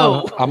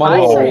 No. I'm on I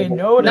hold. say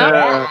no to No.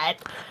 that.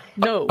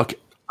 No. Okay.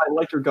 I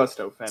like your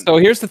gusto, Finn. So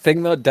here's the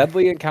thing, though.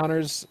 Deadly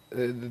encounters,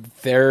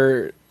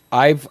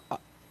 I've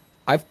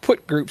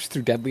put groups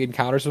through deadly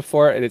encounters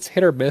before, and it's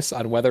hit or miss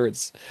on whether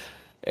it's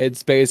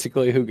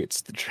basically who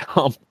gets the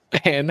jump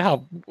and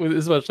how,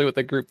 especially with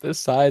a group this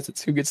size,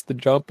 it's who gets the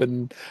jump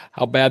and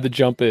how bad the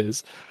jump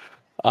is.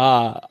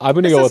 I'm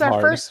gonna This go is with our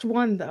hard. first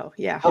one, though.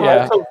 Yeah. We're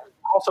Yeah.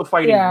 also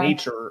fighting Yeah.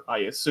 nature, I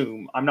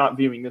assume. I'm not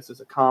viewing this as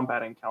a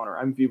combat encounter.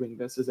 I'm viewing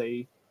this as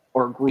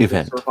our group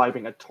Event. is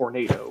surviving a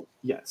tornado.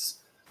 Yes.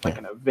 Like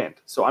an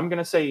event. So I'm going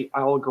to say,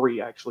 I'll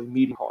agree, actually,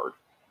 medium hard.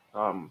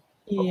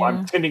 Yeah.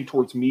 I'm tending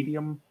towards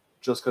medium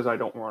just because I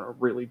don't want to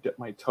really dip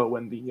my toe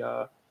in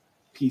the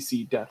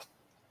PC death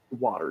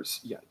waters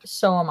yet.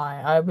 So am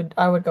I.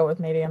 I would go with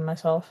medium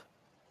myself.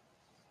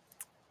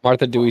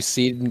 Martha, do we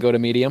seed and go to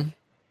medium?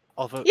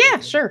 I'll vote Yeah,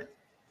 medium. sure.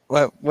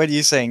 What are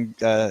you saying,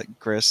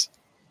 Chris?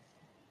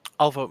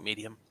 I'll vote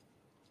medium.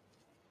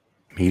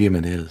 Medium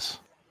it is.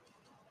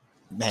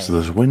 Man. So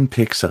as wind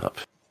picks up,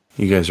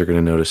 you guys are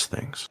going to notice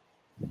things.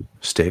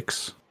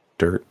 Sticks,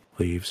 dirt,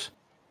 leaves,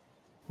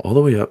 all the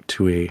way up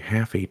to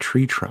half a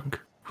tree trunk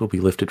will be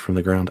lifted from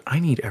the ground. I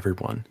need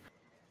everyone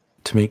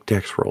to make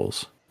dex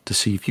rolls to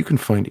see if you can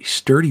find a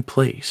sturdy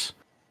place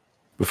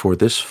before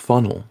this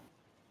funnel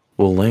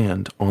will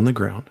land on the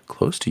ground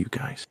close to you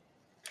guys.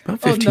 About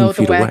 15 no, the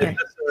feet wagon. away.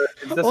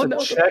 Is this Oh, a no.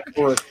 check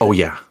or a Oh,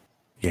 yeah.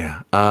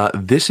 Yeah.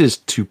 This is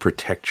to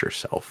protect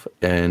yourself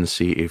and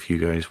see if you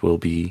guys will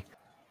be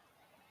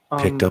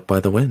picked up by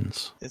the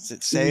winds. Is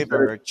it save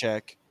or a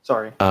check?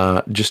 Sorry.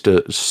 Just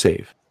a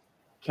save.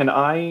 Can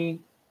I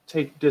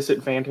take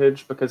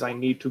disadvantage because I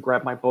need to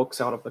grab my books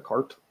out of the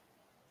cart?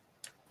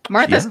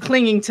 Martha's Yeah.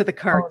 clinging to the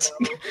cart.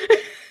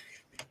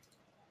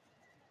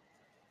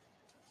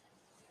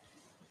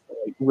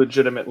 Like,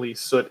 legitimately,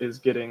 Soot is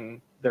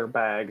getting their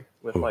bag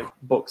with like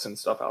books and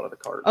stuff out of the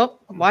cart. Oh,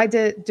 why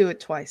do it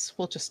twice?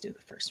 We'll just do the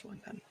first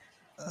one then.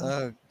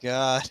 Oh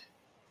God.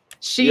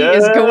 She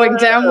is going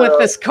down with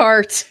this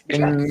cart.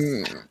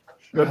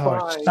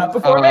 Goodbye. Not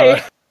before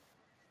me.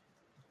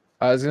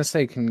 I was gonna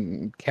say,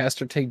 can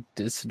Castor take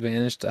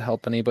disadvantage to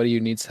help anybody who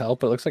needs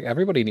help? It looks like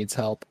everybody needs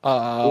help.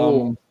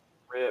 Ooh,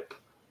 rip.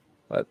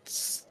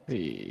 Let's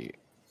see.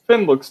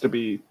 Finn looks to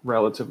be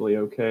relatively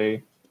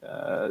okay.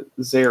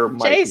 Zare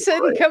might be Jason,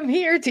 great. come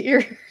here, dear.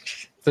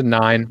 It's a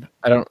 9.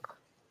 I don't.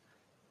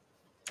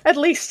 At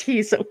least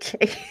he's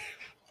okay.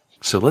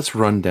 So let's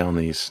run down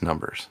these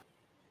numbers.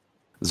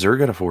 Zer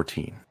got a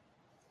 14.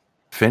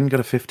 Finn got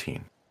a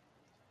 15.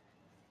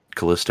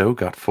 Callisto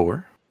got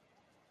 4.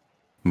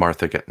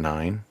 Martha got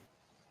 9.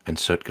 And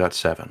Soot got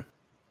 7.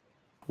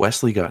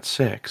 Wesley got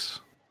 6.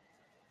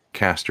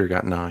 Castor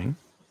got 9.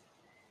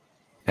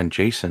 And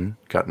Jason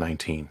got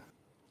 19.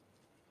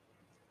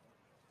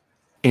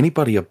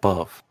 Anybody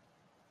above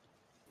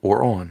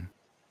or on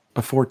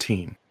a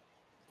 14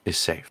 is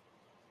safe.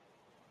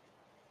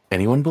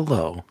 Anyone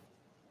below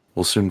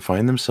will soon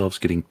find themselves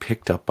getting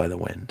picked up by the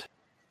wind.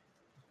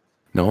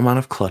 No amount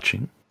of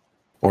clutching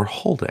or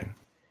holding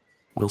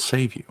will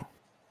save you.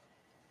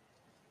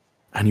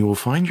 And you will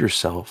find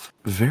yourself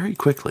very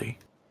quickly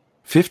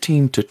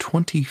 15 to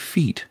 20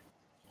 feet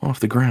off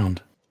the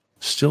ground,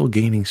 still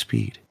gaining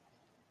speed.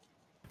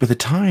 By the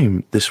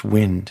time this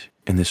wind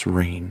and this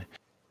rain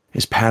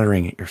is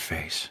pattering at your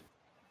face,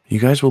 you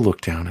guys will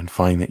look down and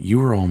find that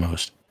you are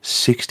almost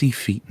 60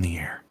 feet in the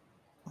air.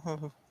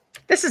 Oh,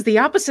 This is the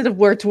opposite of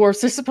where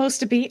dwarves are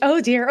supposed to be.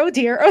 Oh dear, oh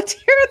dear, oh dear,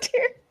 oh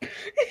dear.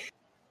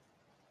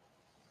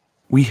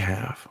 We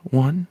have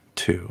 1,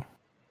 2,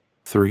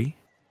 3,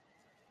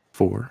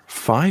 4,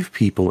 5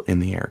 people in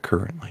the air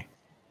currently.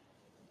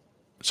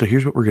 So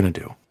here's what we're going to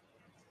do.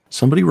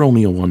 Somebody roll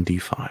me a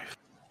 1d5.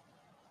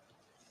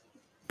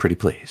 Pretty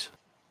please.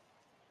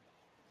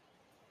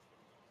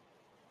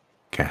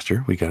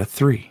 Castor, we got a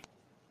 3.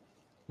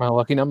 My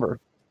lucky number.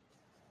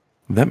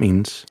 That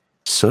means,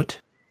 Soot,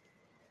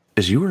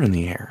 as you are in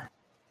the air,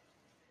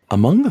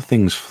 among the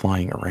things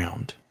flying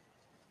around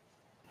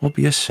will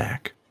be a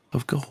sack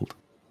of gold.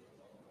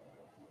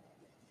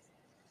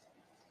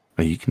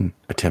 Now you can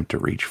attempt to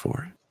reach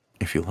for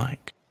it if you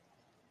like.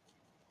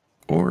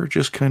 Or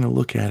just kind of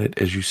look at it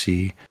as you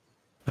see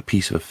a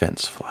piece of a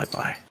fence fly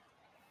by.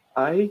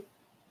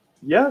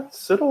 Yeah,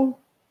 Sid'll,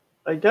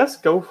 I guess,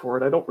 go for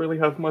it. I don't really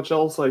have much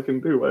else I can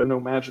do. I have no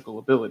magical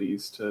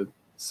abilities to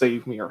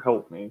save me or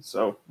help me,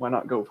 so why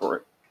not go for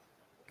it?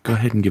 Go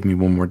ahead and give me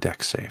one more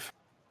dex save.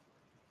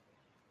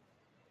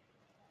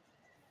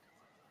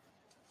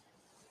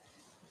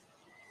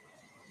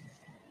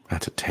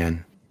 That's a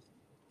 10.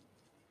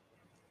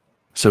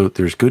 So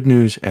there's good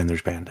news and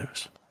there's bad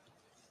news.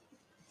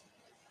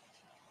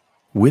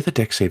 With a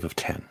dex save of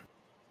 10,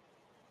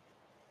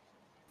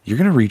 you're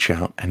going to reach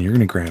out and you're going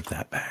to grab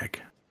that bag.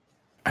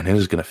 And it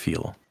is going to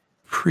feel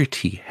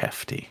pretty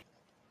hefty.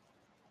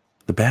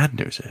 The bad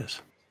news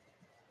is,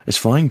 As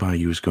flying by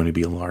you is going to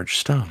be a large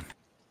stone.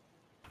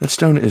 That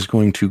stone is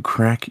going to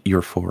crack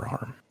your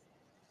forearm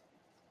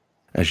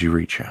as you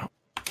reach out.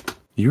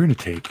 You're going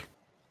to take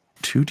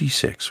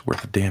 2d6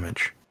 worth of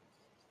damage.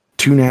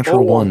 2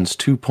 natural ones,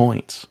 2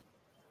 points.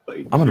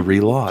 I'm going to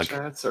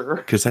relog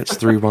because that's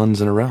 3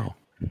 runs in a row.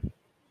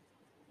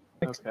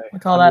 Okay. We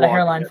call that a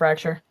hairline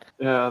fracture.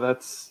 Yeah,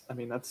 that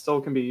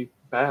still can be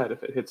bad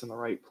if it hits in the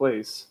right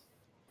place.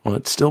 Well,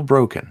 it's still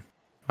broken.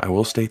 I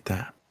will state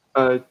that.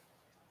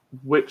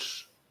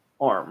 Which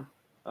arm,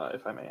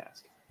 if I may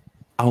ask?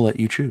 I'll let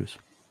you choose.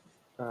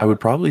 I would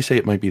probably say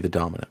it might be the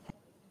dominant.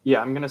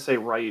 Yeah, I'm going to say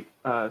right,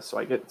 so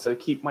I get to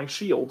keep my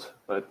shield,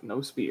 but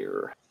no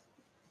spear.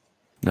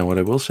 Now, what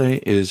I will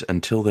say is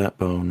until that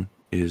bone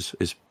is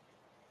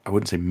I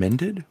wouldn't say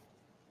mended.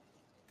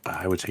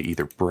 I would say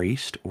either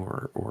braced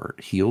or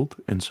healed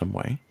in some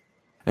way.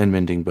 And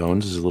mending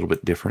bones is a little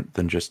bit different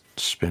than just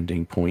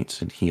spending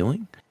points and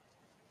healing.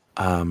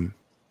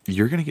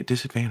 You're going to get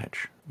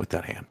disadvantage with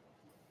that hand.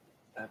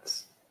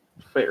 That's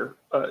fair.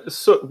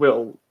 Soot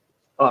will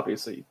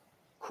obviously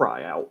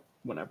cry out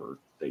whenever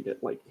they get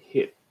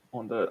hit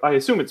on the. I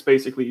assume it's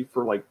basically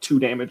for 2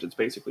 damage. It's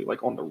basically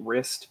on the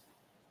wrist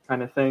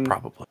kind of thing.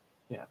 Probably.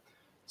 Yeah.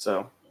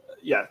 So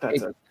yeah,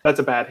 that's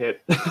a bad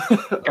hit.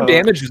 Your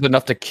damage is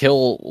enough to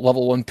kill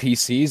level 1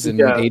 PCs in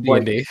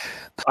AD&D.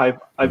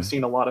 I've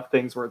seen a lot of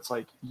things where it's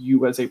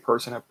you as a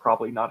person have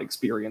probably not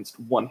experienced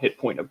 1 hit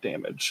point of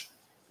damage,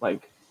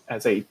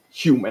 as a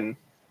human.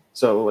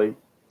 So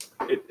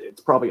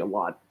it's probably a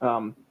lot.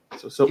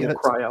 So Soot will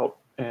cry out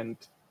and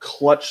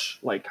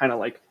clutch, kind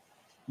of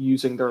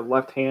using their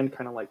left hand,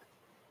 kind of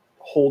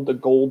hold the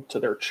gold to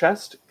their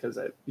chest, because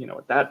at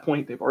that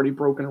point they've already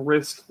broken a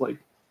wrist.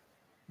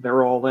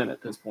 They're all in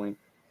at this point.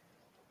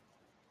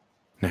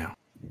 Now,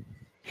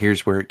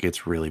 here's where it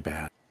gets really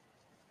bad.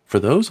 For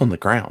those on the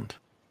ground,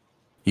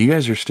 you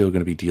guys are still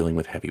going to be dealing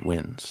with heavy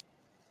winds.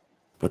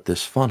 But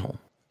this funnel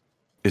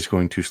is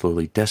going to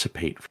slowly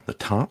dissipate from the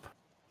top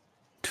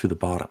to the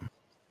bottom.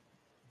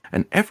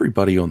 And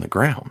everybody on the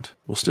ground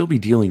will still be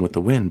dealing with the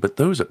wind, but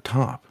those at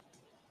top,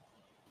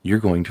 you're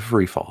going to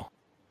free fall.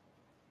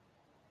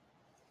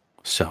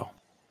 So,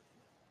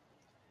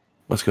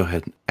 let's go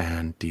ahead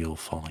and deal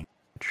falling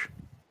damage.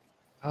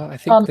 I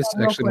think this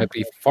actually might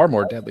be far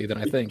more deadly than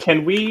I think.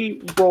 Can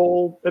we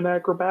roll an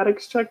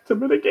acrobatics check to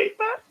mitigate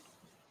that?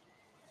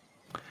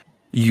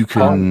 You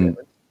can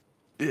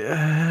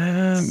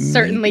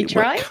certainly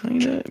try.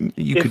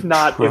 If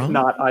not,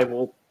 I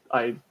will.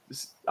 I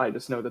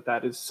just know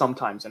that is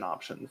sometimes an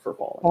option for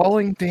falling.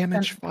 Falling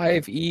damage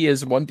 5e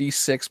is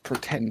 1d6 per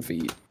 10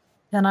 feet.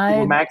 Can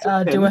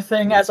I do a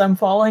thing as I'm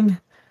falling?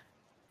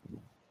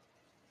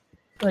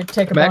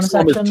 Take a bonus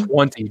Maxwell action? is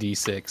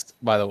 20d6,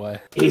 by the way.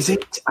 Is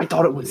it? I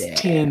thought it was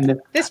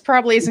 10. This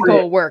probably isn't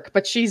going to work,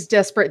 but she's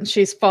desperate and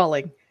she's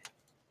falling.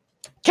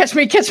 Catch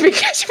me, catch me,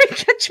 catch me,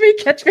 catch me,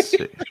 catch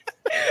me.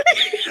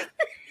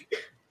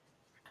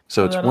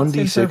 So it's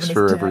 1d6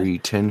 for every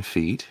 10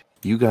 feet.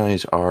 You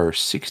guys are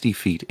 60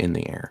 feet in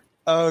the air.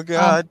 Oh,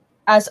 God.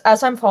 As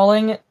I'm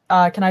falling,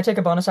 can I take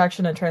a bonus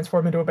action and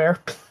transform into a bear?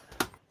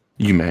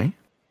 You may.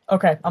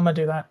 Okay, I'm going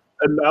to do that.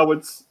 And now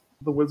it's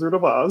the Wizard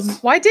of Oz.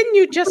 Why didn't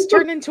you just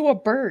turn into a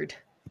bird?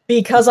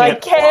 Because I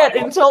can't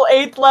until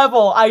 8th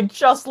level. I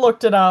just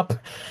looked it up.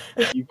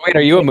 Wait,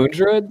 are you a moon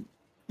druid?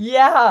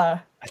 Yeah.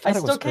 I it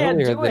still was can't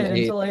earlier do than it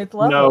 8. until 8th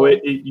level. No,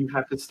 you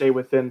have to stay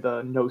within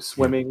the no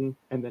swimming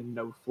and then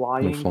no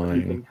flying. You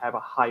can have a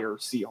higher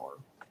CR.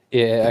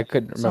 Yeah, I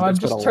couldn't remember. So I'm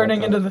just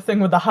turning into the thing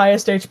with the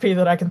highest HP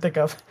that I can think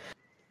of.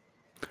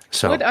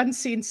 So would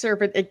Unseen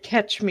Servant and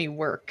Catch Me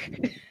work?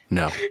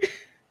 No,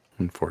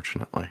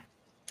 unfortunately.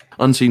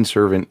 Unseen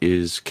Servant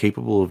is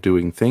capable of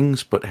doing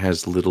things, but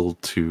has little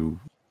to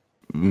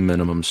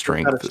minimum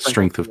strength.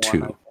 Strength of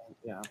 2.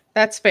 Yeah.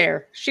 That's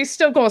fair. She's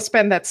still going to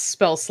spend that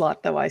spell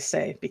slot, though, I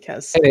say,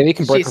 because maybe you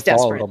can break she's her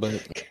fall a desperate. little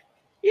bit.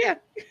 Yeah.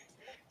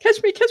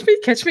 Catch me, catch me,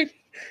 catch me.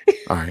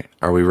 All right.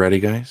 Are we ready,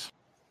 guys?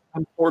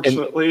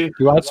 Unfortunately. Do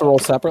you want us to roll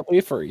separately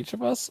for each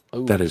of us?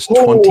 Ooh. That is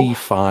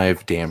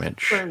 25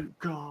 damage. Thank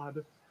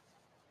God.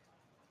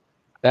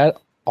 That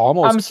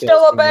almost I'm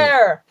still a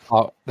bear!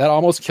 That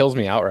almost kills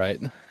me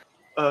outright.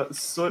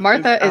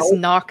 Martha is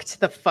knocked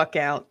the fuck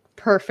out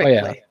perfectly.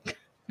 Oh, yeah.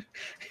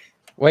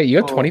 Wait, you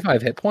have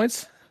 25 hit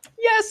points?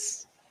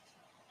 Yes.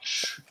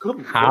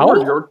 Good How?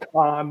 Lord, you're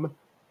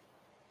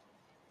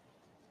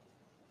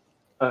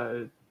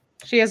con.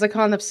 She has a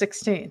con of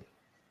 16.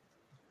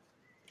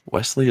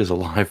 Wesley is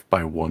alive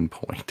by 1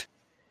 point.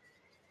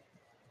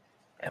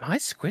 Am I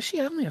squishy?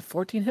 I only have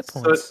 14 hit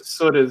points.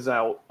 Soot is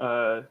out.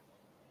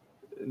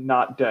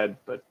 Not dead,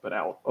 but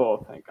out. Oh,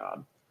 thank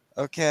God.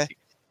 Okay.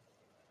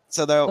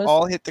 So they'll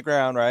all hit the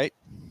ground, right?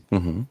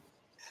 Mm-hmm.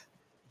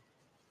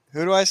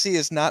 Who do I see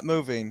is not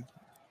moving?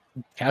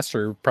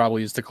 Castor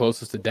probably is the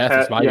closest to death,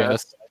 is my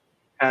guess.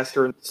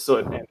 Castor and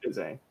Soot and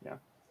Izzeay. Yeah.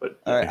 But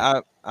all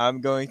right,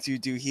 I'm going to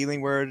do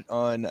healing word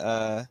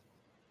on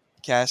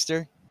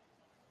Castor.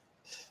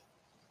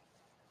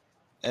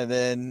 And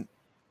then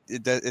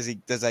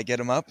does that get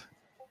him up?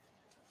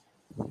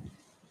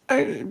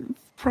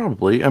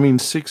 Probably. I mean,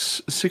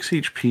 six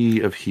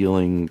HP of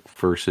healing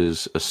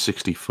versus a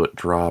 60-foot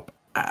drop.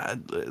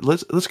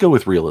 Let's go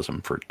with realism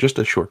for just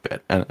a short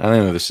bit. And I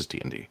know this is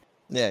D&D.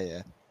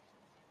 Yeah.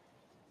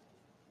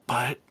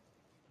 But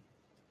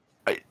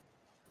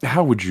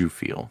how would you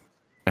feel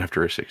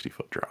after a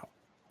 60-foot drop?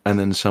 And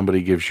then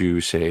somebody gives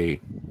you, say,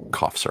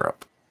 cough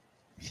syrup.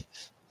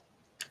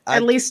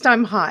 At least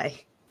I'm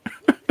high.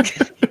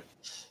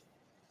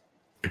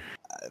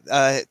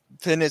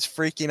 Finn is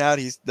freaking out.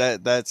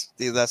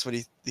 That's what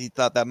he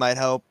thought that might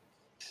help.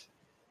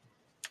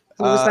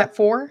 Who was that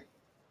for?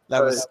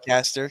 That was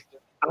Castor.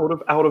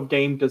 Out of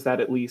game, does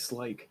that at least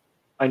like?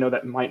 I know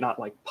that might not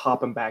like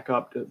pop him back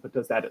up, but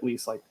does that at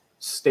least like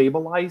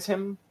stabilize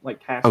him?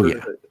 Like Castor? Oh,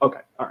 yeah. Okay,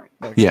 all right.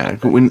 Yeah,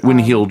 when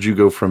healed, you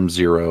go from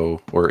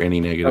 0 or any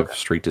negative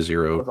straight to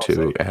 0 That's what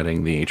I'll to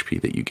adding the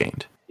HP that you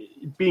gained.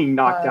 Being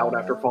knocked out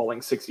after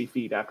falling 60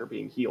 feet after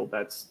being healed,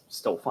 that's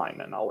still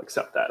fine, and I'll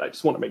accept that. I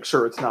just want to make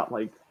sure it's not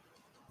like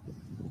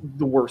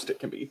the worst it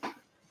can be.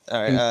 All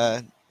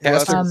right.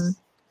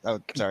 Oh,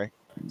 sorry.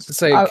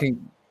 Say,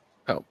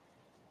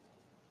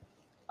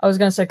 I was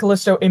gonna say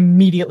Callisto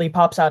immediately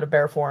pops out of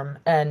bear form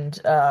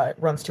and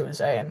runs to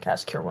Izzeay and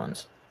casts Cure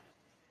Wounds.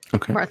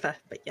 Okay. Martha,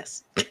 but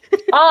yes.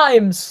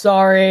 I'm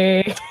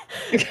sorry.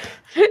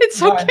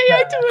 It's okay,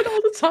 I do it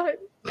all the time.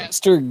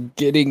 Castor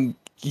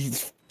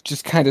he's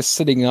just kind of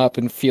sitting up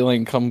and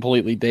feeling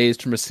completely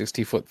dazed from a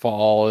 60-foot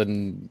fall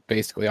and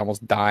basically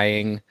almost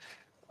dying.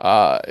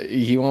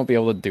 He won't be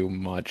able to do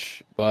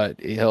much, but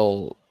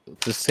he'll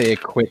just say a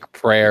quick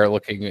prayer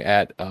looking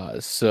at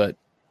Soot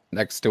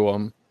next to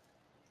him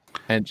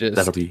and just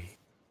That'll be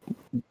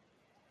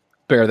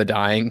spare the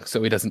dying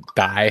so he doesn't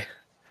die.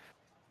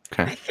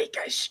 okay. I think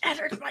I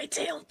shattered my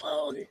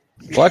tailbone.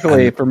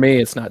 Luckily for me,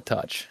 it's not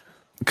touch.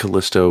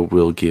 Callisto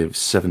will give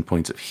 7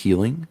 points of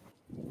healing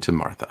to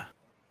Martha.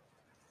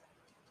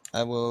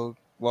 I will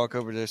walk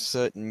over to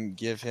Soot and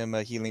give him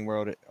a healing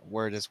word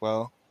as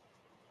well.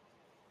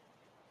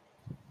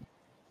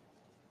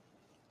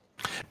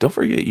 Don't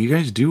forget, you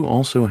guys do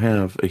also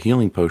have a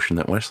healing potion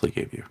that Wesley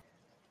gave you.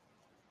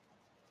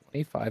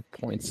 25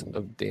 points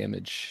of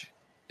damage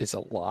is a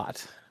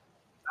lot.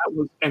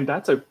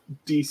 That's a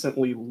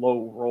decently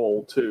low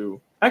roll too.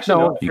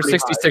 Actually, no, for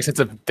 66, it's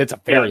a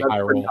very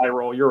high roll. High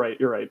roll. You're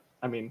right.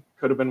 I mean,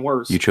 could have been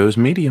worse. You chose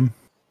medium.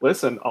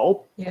 Listen,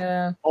 I'll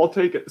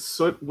take it.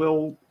 Soot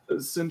will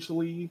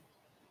essentially.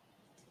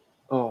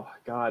 Oh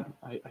God,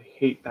 I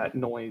hate that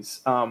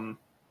noise. The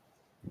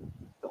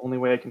only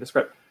way I can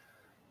describe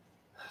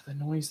the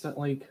noise that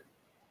like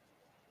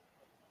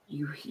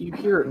you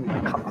hear it in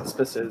like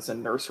hospices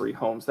and nursery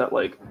homes. That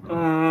like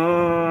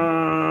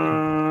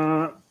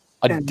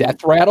a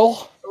death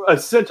rattle.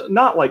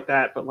 Not like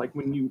that, but like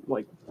when you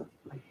like,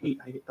 I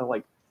hate the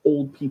like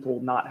old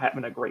people not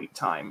having a great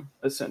time.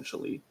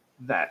 Essentially,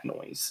 that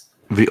noise.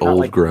 The old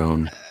like,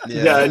 groan.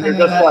 Yeah, and you're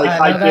just like,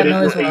 I get it,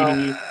 you're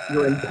 80,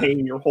 you're in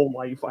pain your whole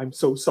life, I'm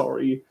so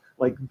sorry.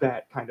 Like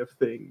that kind of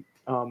thing.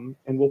 And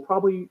we'll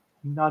probably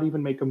not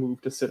even make a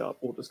move to sit up.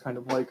 We'll just kind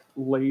of like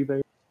lay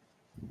there.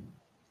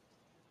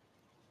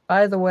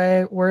 By the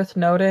way, worth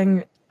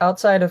noting,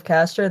 outside of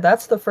Castor,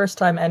 that's the first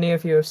time any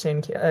of you have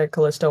seen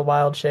Callisto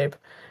wild shape.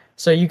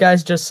 So you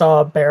guys just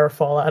saw a bear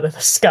fall out of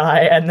the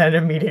sky and then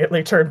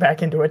immediately turn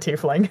back into a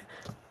tiefling.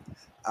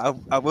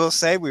 I will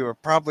say we were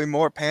probably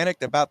more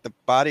panicked about the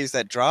bodies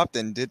that dropped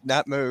and did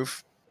not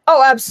move.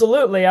 Oh,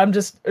 absolutely. I'm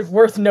just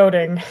worth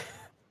noting.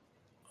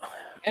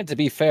 And to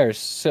be fair,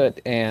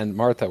 Soot and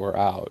Martha were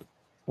out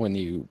when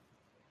you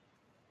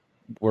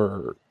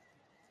were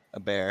a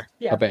bear.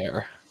 Yeah. A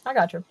bear. I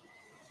got you.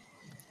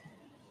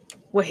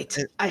 Wait,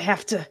 I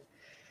have to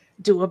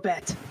do a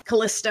bet.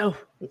 Callisto,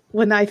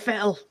 when I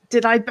fell,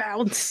 did I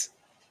bounce?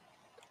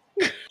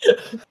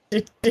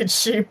 Did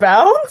she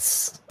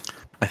bounce?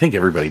 I think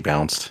everybody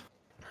bounced.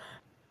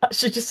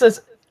 She just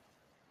says,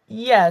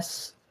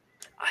 yes.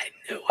 I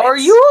knew it. Are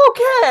you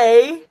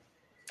okay?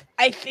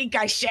 I think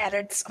I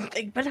shattered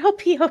something, but I'll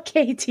be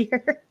okay,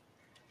 dear.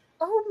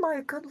 Oh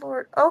my good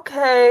lord.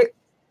 Okay.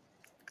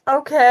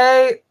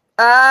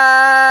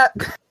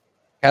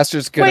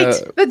 Castor's gonna...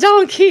 Wait, the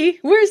donkey!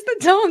 Where's the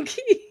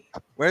donkey?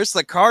 Where's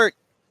the cart?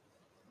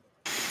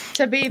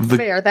 To be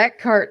fair, that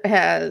cart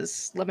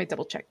has, let me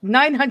double check,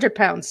 900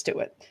 pounds to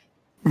it.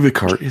 The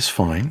cart is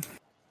fine.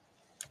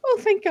 Oh,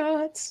 thank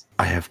God.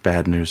 I have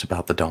bad news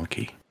about the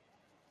donkey.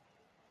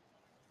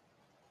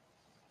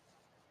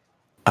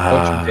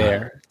 Don't you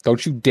dare.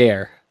 Don't you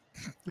dare.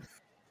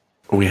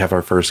 We have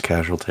our first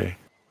casualty.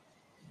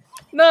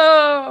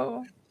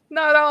 No,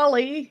 not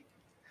Ollie.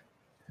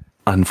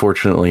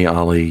 Unfortunately,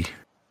 Ollie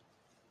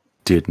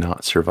did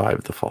not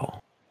survive the fall.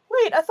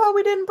 Wait, I thought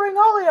we didn't bring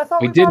Ollie. I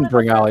thought we didn't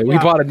bring Ollie. We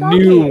bought a donkey.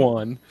 new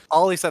one.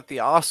 Ollie's at the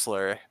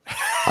ostler.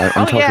 I'm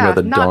talking about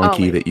the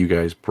donkey Ollie. that you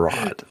guys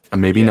brought.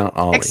 Maybe not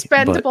Ollie.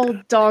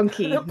 Expendable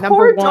donkey, The number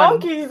poor one.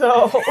 donkey,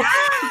 though.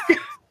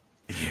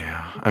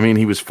 Yeah. I mean,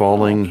 he was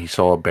falling. He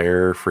saw a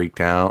bear, freaked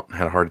out,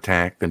 had a heart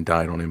attack, then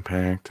died on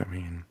impact. I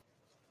mean...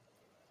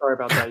 Sorry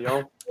about that,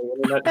 y'all.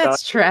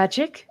 That's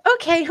tragic.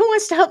 Okay, who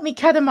wants to help me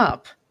cut him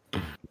up?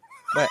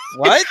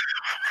 What?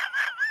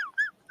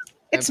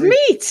 It's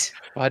meat.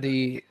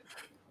 Buddy,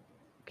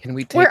 can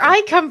we take Where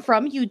I come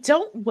from, you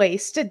don't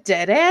waste a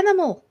dead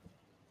animal.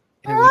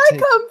 Where I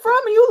come from,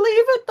 you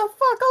leave it the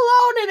fuck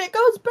alone and it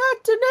goes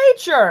back to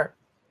nature.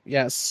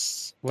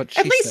 Yes, what she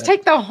At least said.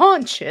 take the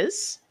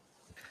haunches.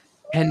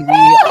 Can we...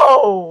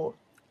 Oh!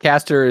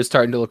 Castor is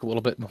starting to look a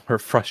little bit more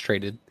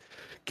frustrated.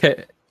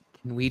 Can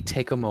we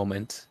take a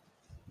moment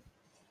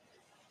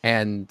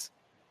and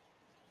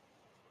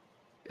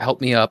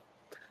help me up?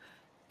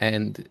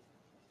 And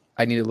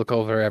I need to look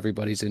over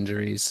everybody's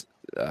injuries.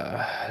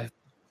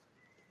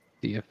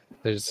 See if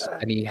there's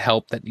any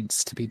help that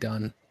needs to be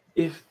done.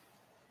 If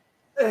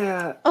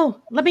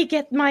Oh, let me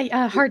get my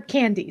hard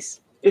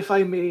candies. if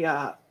I may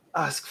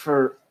ask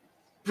for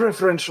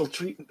preferential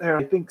treatment there,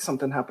 I think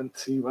something happened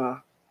to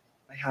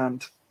my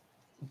hand.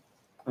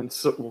 And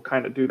so we'll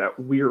kind of do that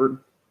weird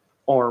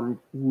arm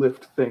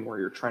lift thing where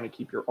you're trying to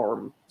keep your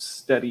arm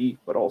steady,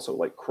 but also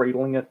like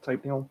cradling it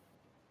type deal.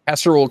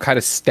 Castor will kind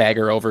of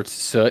stagger over to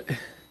Soot.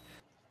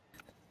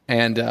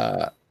 And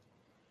I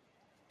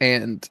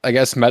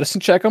guess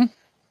medicine check him.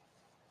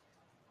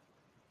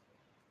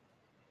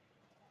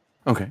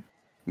 Okay.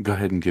 Go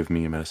ahead and give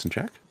me a medicine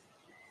check.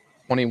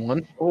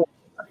 21. Oh,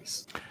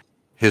 nice.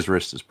 His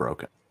wrist is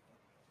broken.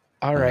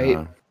 All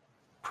right.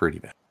 Pretty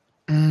bad.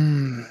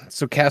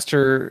 So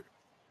Castor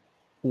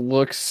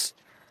looks...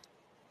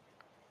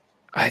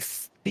 I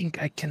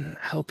think I can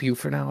help you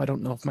for now. I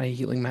don't know if my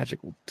healing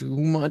magic will do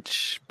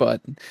much, but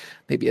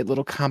maybe a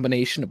little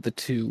combination of the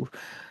two.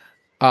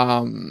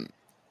 And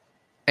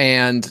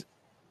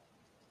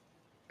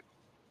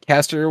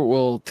Castor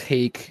will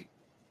take...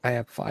 I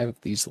have 5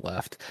 of these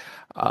left.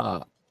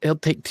 He'll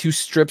take 2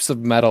 strips of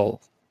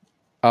metal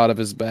out of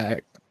his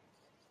backpack,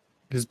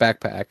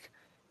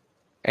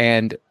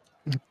 and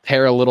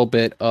tear a little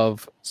bit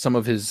of some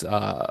of his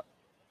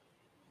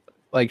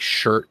like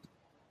shirt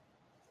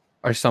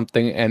or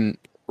something, and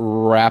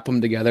wrap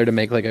them together to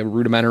make like a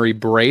rudimentary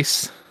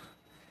brace.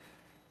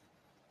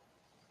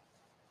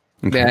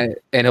 Okay.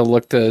 And he'll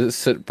look to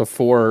sit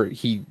before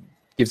he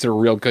gives it a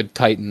real good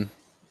tighten.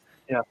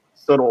 Yeah,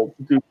 so it'll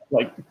do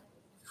like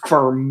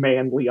firm,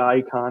 manly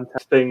eye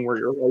contact thing where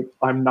you're like,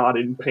 I'm not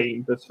in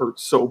pain. This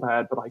hurts so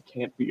bad, but I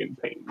can't be in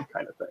pain,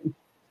 kind of thing.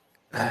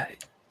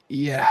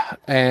 Yeah,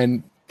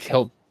 and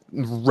he'll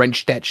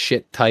wrench that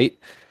shit tight.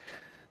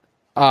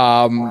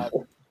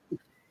 Oh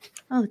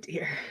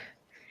dear.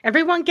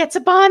 Everyone gets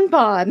a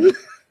bonbon.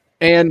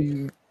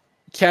 And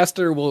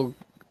Castor will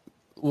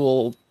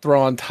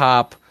throw on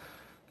top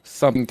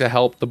something to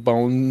help the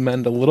bone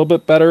mend a little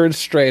bit better and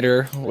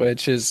straighter,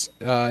 which is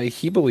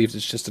he believes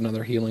it's just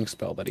another healing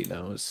spell that he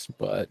knows,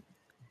 but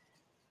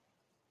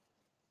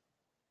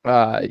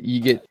you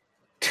get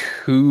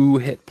 2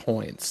 hit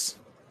points.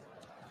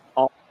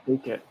 I'll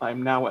take it.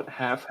 I'm now at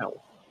half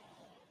health.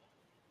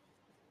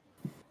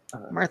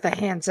 Martha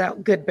hands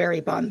out good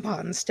berry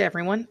bonbons to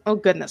everyone. Oh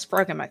goodness,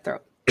 frog in my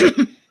throat.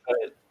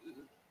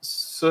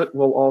 Soot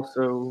will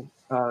also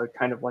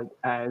kind of like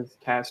as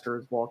Castor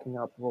is walking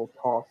up, will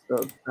toss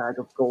the bag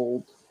of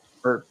gold,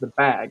 or the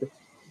bag,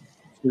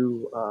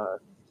 to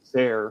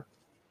Zare,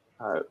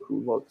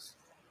 who looks,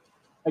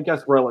 I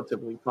guess,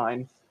 relatively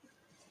fine.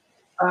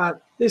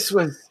 This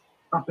was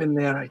up in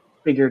there. I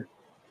figured,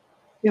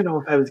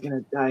 if I was going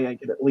to die, I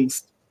could at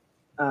least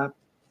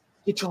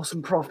get y'all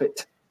some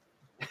profit.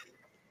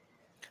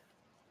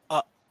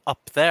 Up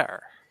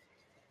there.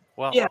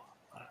 Well, Yeah.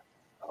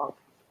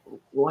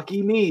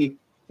 Lucky me.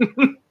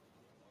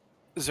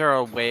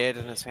 Zero weigh it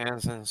in his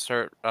hands and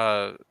start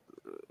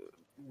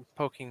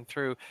poking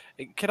through.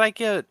 Could I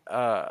get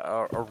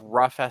a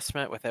rough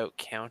estimate without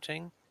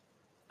counting?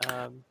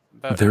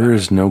 There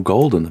is no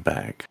gold in the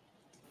bag.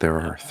 There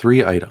are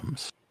 3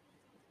 items.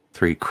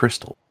 3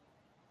 crystal.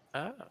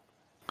 Oh.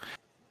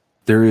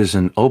 There is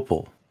an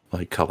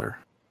opal-like color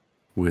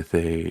with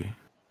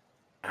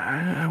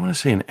I want to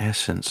say an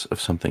essence of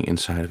something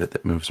inside of it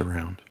that moves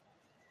around.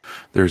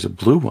 There's a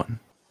blue one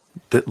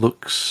that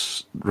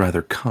looks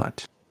rather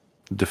cut,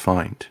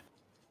 defined,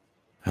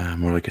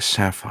 more like a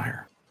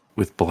sapphire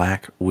with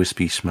black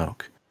wispy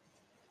smoke.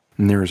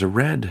 And there is a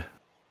red,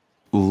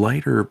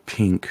 lighter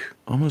pink,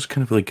 almost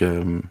kind of like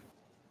a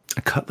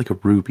cut like a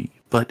ruby,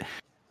 but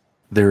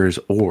there is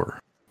ore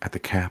at the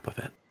cap of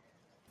it.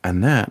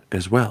 And that,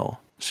 as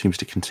well, seems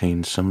to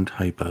contain some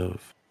type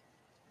of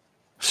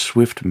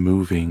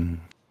swift-moving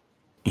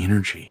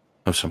energy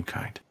of some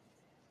kind.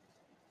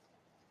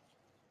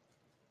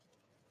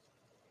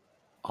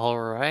 All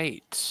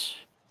right.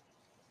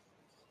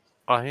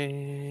 I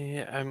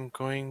am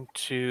going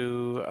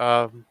to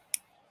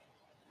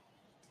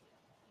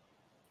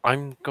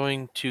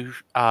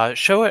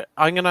show it.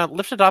 I'm going to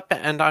lift it up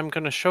and I'm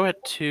going to show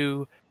it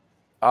to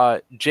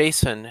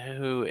Jason,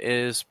 who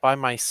is by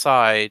my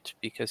side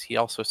because he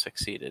also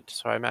succeeded.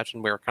 So I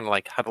imagine we were kind of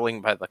like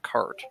huddling by the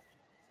cart.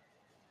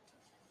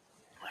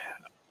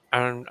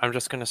 And I'm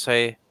just going to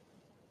say,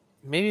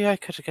 maybe I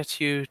could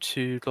get you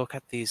to look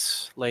at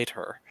these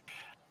later.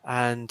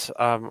 And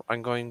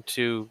I'm going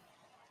to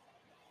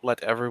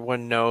let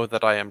everyone know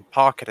that I am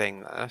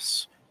pocketing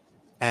this.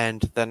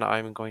 and then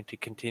I'm going to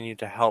continue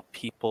to help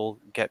people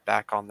get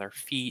back on their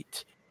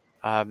feet,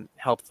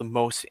 help the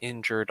most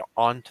injured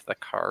onto the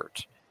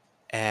cart,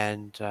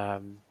 and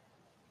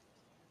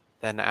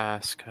then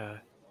ask,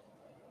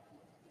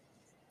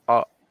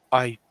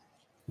 I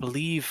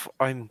believe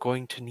I'm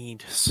going to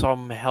need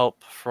some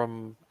help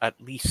from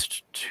at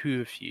least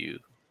 2 of you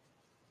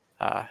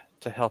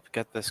to help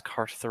get this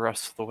cart the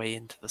rest of the way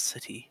into the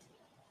city.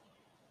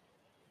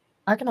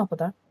 I can help with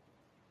that.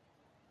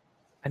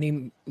 I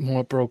need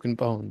more broken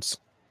bones.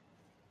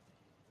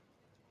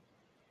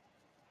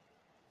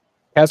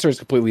 Castor is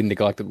completely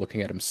neglected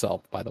looking at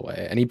himself, by the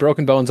way. Any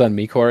broken bones on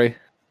me, Corey?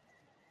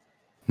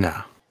 No.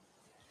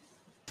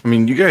 I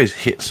mean, you guys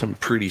hit some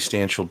pretty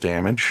substantial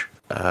damage.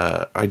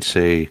 I'd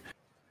say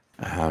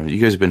you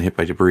guys have been hit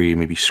by debris,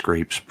 maybe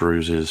scrapes,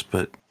 bruises,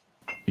 but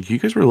you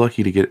guys were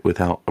lucky to get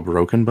without a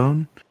broken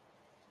bone.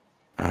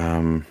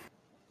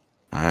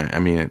 I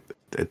mean,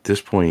 at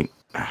this point,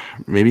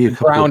 maybe The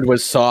ground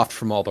was soft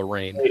from all the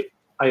rain.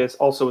 I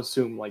also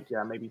assume, like,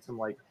 yeah, maybe some,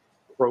 like,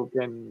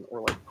 broken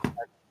or, like, cracked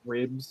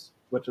ribs,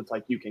 which it's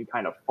like you can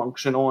kind of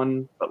function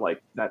on, but,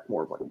 like, that's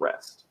more of, like,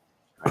 rest.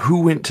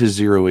 Who went to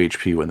 0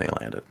 HP when they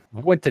landed?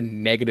 Went to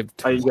negative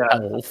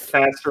 12.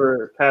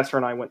 Castor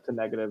and I went to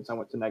negatives. I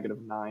went to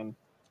 -9.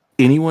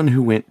 Anyone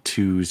who went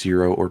to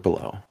 0 or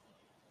below,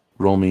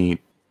 roll me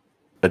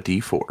a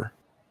d4,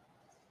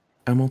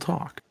 and we'll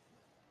talk.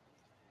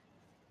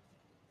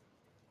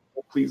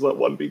 Please let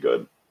one be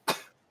good.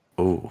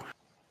 Oh.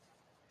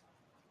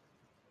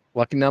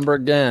 Lucky number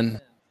again.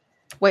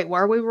 Wait, what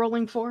are we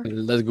rolling for?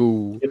 Let's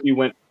go. If you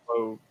went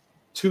below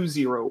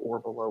 2-0 or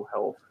below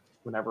health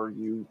whenever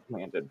you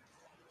landed.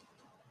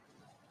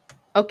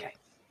 Okay.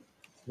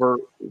 We're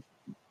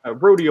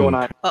Rodeo and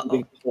I Uh-oh.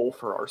 are pull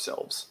for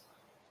ourselves.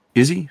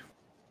 Izzy,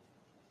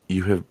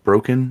 you have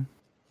broken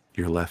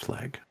your left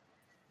leg.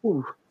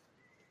 Ooh.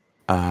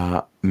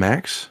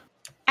 Max,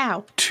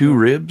 Ow. 2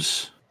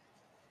 ribs,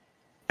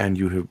 and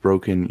you have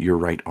broken your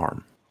right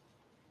arm.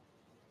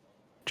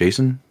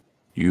 Jason,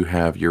 you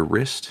have your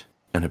wrist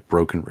and a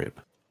broken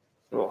rib.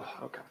 Oh,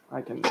 okay.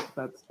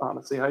 That's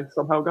honestly, I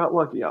somehow got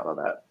lucky out of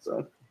that.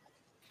 So.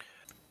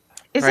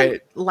 Isn't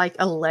Right. like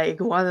a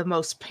leg one of the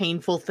most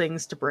painful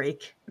things to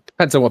break?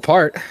 Depends on what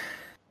part.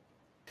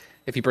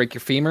 If you break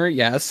your femur,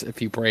 yes. If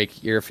you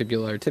break your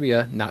fibula or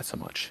tibia, not so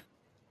much.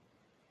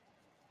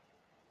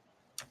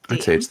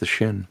 I'd say it's the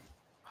shin.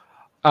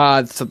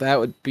 So that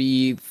would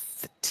be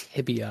the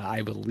tibia,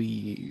 I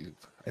believe.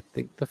 I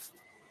think the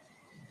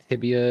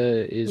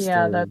tibia is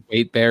the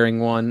weight-bearing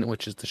one,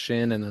 which is the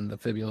shin, and then the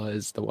fibula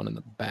is the one in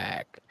the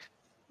back.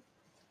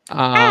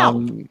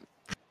 Ow!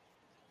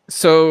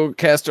 So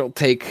Castor will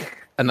take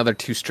another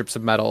 2 strips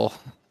of metal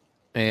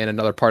and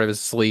another part of his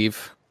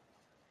sleeve.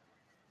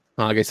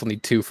 I guess he'll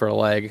need 2 for a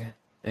leg,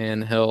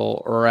 and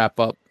he'll wrap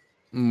up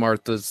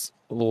Martha's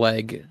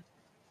leg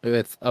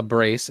with a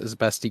brace as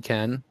best he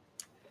can.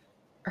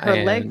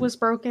 Her leg was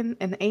broken,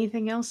 and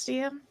anything else,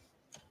 DM?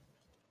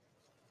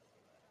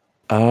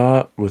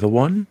 With a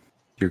 1,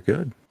 you're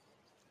good.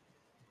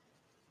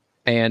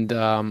 And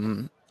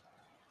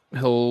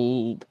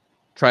he'll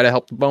try to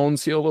help the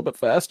bones heal a little bit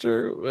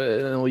faster,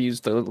 and he'll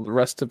use the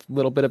rest of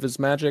little bit of his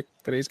magic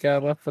that he's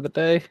got left for the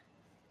day.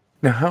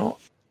 Now,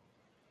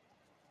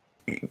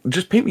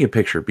 just paint me a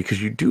picture,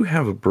 because you do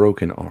have a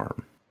broken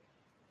arm.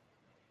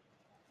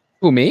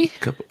 Who, me?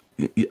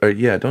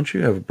 Yeah, don't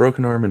you have a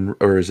broken arm,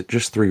 or is it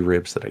just 3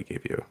 ribs that I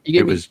gave you?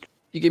 You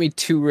gave me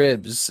 2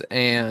 ribs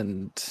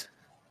and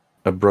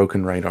a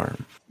broken right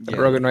arm. A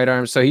broken right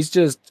arm. So he's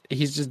just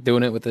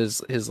doing it with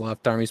his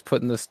left arm. He's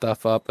putting the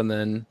stuff up and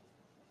then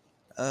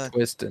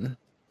twisting.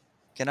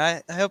 Can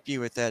I help you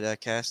with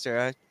that,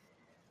 Castor?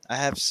 I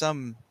have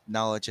some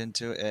knowledge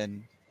into it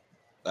and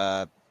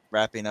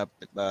wrapping up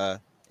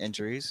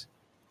injuries.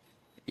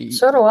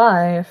 So do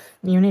I, if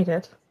you need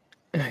it.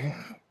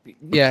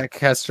 Yeah,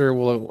 Castor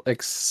will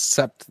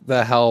accept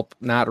the help,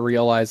 not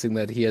realizing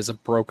that he has a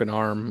broken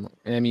arm.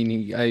 I mean,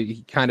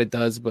 he kind of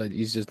does, but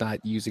he's just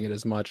not using it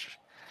as much.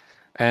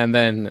 And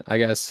then I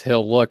guess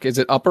he'll look. Is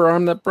it upper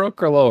arm that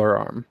broke or lower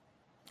arm?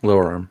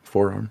 Lower arm,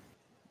 forearm.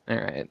 All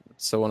right.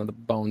 So one of the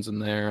bones in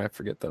there, I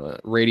forget the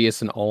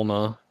radius and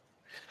ulna.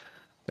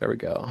 There we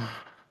go.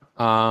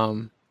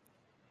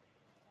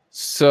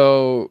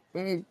 So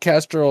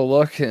Castor will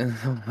look, and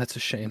that's a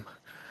shame.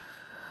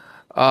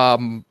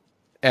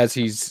 As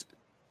he's,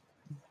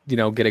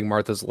 getting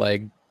Martha's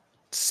leg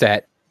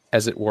set,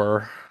 as it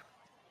were,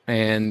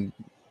 and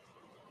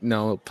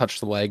touch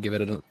the leg, give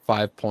it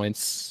 5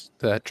 points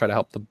to try to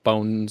help the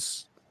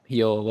bones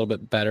heal a little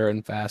bit better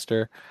and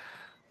faster.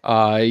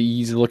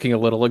 He's looking a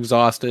little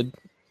exhausted.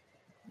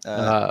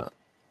 I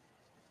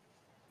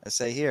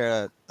say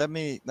here, let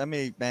me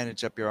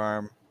bandage up your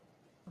arm.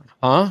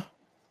 Huh?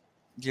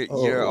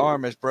 Your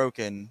arm is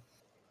broken.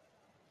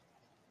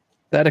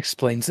 That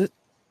explains it.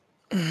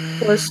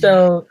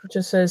 Callisto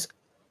just says,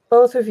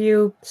 both of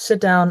you sit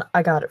down.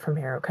 I got it from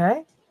here,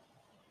 okay?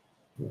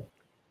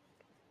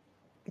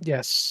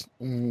 Yes.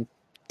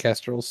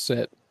 Castor will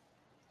sit.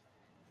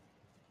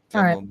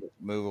 All right. We'll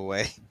move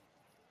away.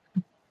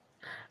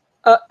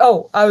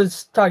 Oh, I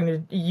was talking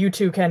to you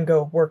two. Can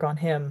go work on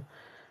him.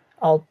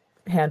 I'll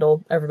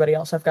handle everybody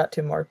else. I've got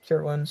 2 more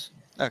cure wounds.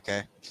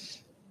 Okay.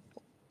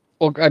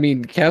 Well, I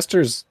mean,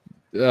 Castor's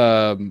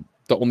the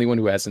only one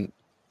who hasn't.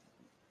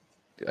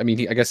 I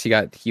mean, I guess he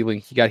got healing.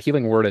 He got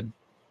healing worded.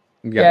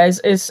 Yeah,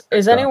 is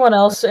anyone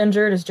else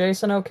injured? Is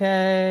Jason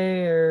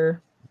okay?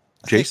 Or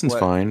Jason's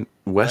fine.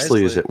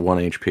 Wesley is at 1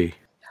 HP.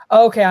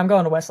 oh, okay, I'm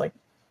going to Wesley.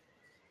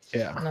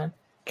 Yeah. No,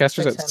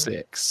 Castor's at fix him.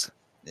 6.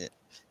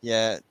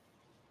 Yeah.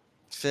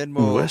 Finn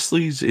will...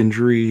 Wesley's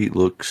injury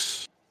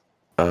looks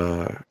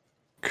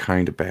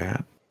kind of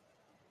bad.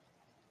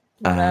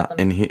 What happened?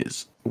 And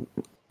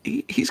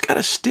he's got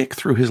a stick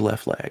through his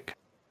left leg,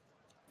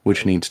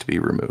 which needs to be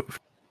removed.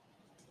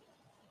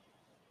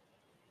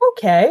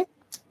 Okay,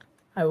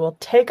 I will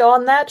take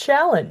on that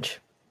challenge.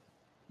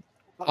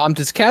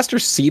 Does Castor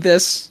see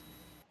this?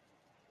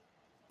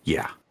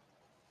 Yeah.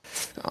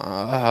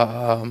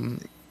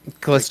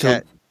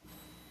 Callisto.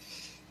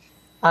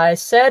 I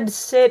said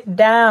sit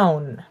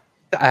down.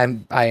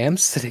 I am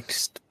sitting.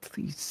 Just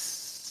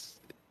please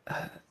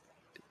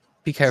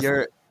be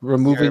careful.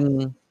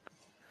 Removing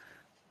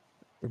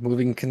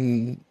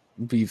can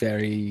be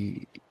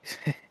very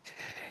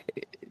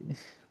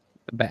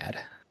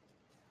bad.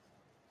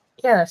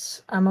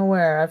 Yes, I'm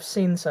aware. I've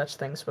seen such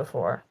things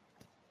before.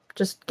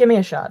 Just give me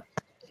a shot.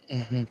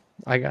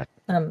 I got.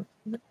 I'm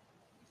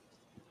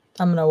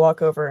gonna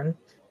walk over and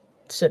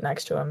sit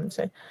next to him and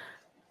say,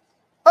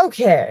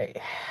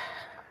 "Okay,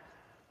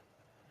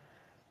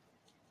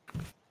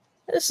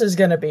 this is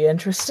gonna be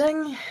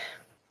interesting."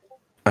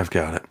 I've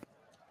got it.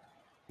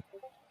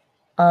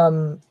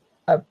 I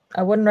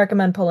wouldn't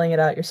recommend pulling it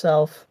out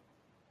yourself.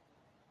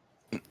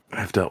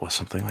 I've dealt with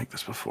something like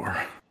this before.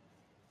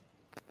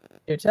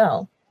 Do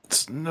tell.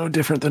 It's no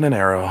different than an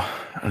arrow.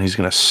 And he's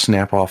going to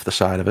snap off the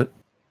side of it.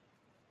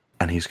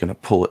 And he's going to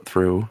pull it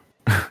through.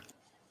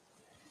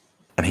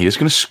 And he is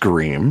going to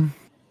scream.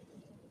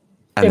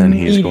 And then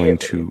he is going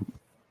to...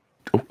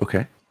 Oh,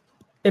 okay.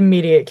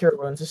 Immediate cure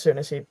wounds as soon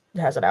as he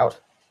has it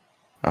out.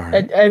 All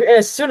right.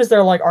 As soon as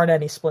there aren't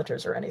any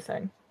splinters or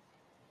anything.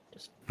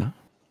 Just, no.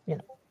 You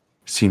know.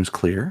 Seems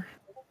clear.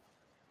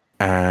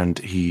 And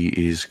he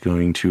is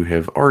going to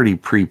have already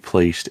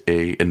pre-placed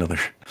another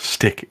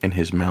stick in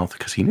his mouth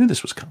because he knew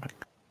this was coming.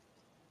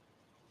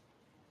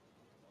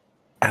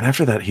 And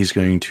after that, he's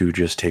going to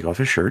just take off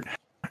his shirt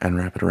and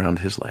wrap it around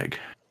his leg.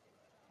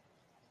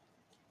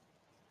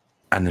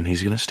 And then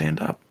he's going to stand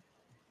up.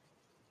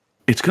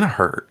 It's going to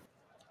hurt.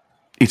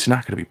 It's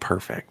not going to be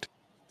perfect.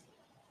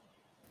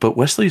 But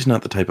Wesley's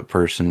not the type of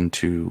person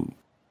to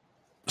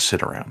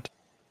sit around.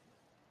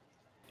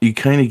 You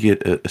kind of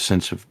get a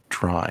sense of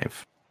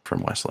drive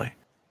from Wesley.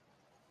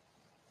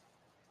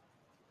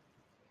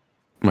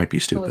 Might be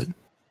stupid.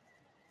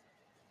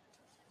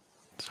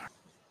 Sorry.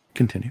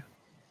 Continue.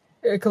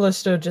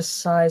 Callisto just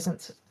sighs and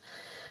says,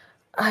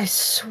 I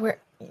swear,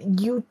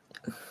 you...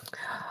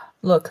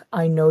 Look,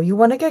 I know you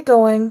want to get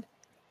going,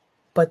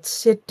 but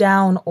sit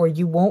down or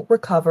you won't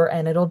recover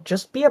and it'll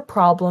just be a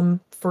problem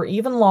for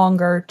even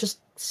longer. Just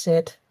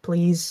sit,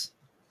 please.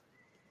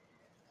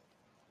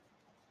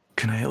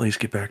 Can I at least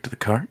get back to the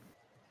cart?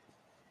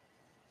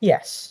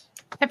 Yes.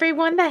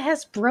 Everyone that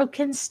has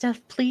broken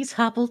stuff, please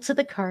hobble to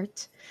the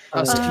cart.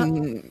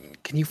 Can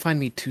you find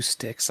me 2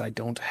 sticks? I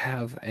don't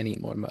have any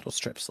more metal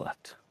strips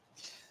left.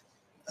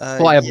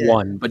 Well, I have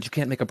 1, but you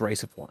can't make a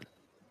brace of 1.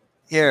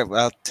 Here,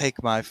 I'll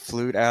take my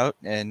flute out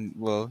and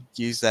we'll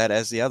use that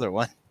as the other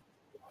one.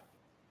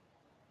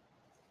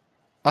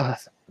 Are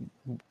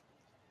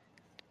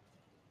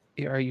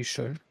you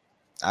sure?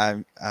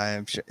 I'm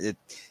sure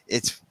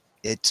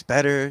it's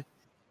better.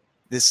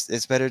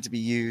 It's better to be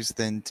used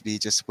than to be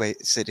just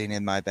sitting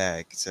in my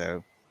bag.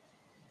 So,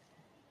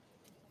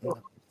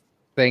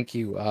 thank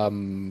you.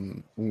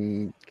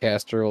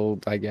 Castor will,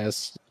 I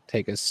guess,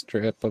 take a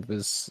strip of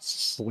his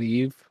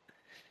sleeve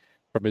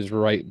from his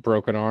right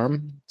broken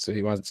arm. So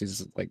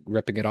he's like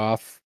ripping it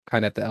off,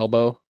 kind of at the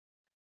elbow,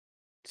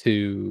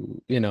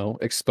 to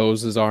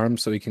expose his arm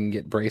so he can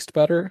get braced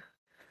better.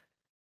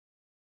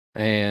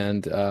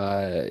 And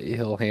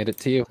he'll hand it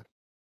to you.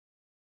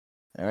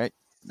 All right,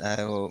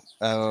 I will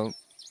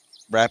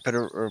wrap it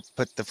or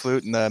put the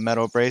flute in the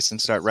metal brace and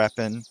start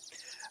wrapping.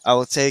 I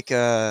will take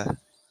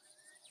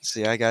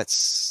see, I got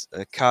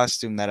a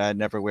costume that I'd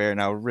never wear,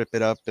 and I'll rip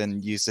it up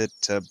and use it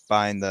to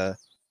bind to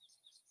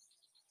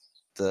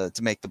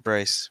make the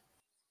brace.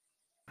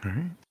 All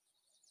right.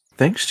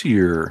 Thanks to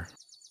your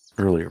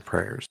earlier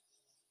prayers,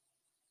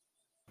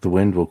 the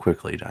wind will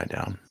quickly die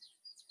down.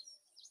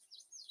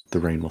 The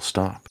rain will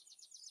stop.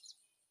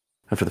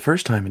 And for the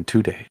first time in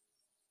 2 days,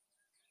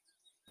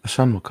 the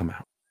sun will come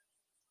out.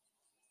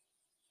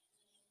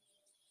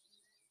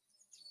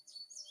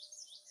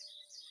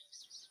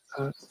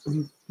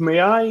 May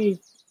I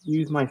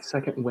use my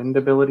second wind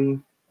ability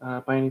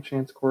by any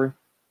chance, Corey?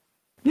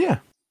 Yeah.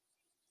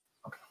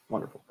 Okay,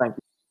 wonderful. Thank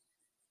you.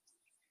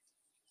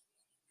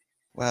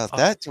 Well,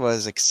 that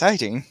was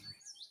exciting.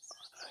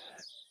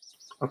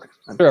 Okay.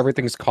 After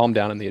everything's calmed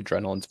down and the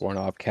adrenaline's worn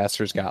off,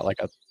 Castor's got like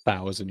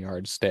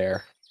 1,000-yard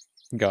stare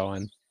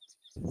going.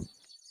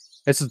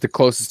 This is the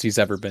closest he's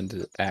ever been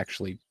to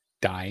actually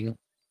dying.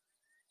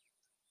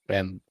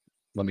 And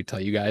let me tell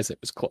you guys, it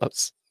was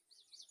close.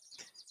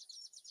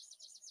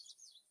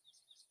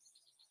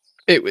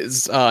 It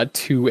was 2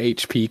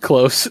 HP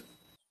close.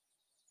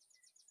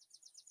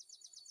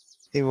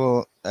 He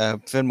will.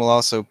 Finn will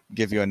also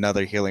give you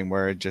another healing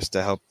word just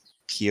to help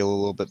heal a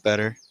little bit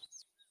better.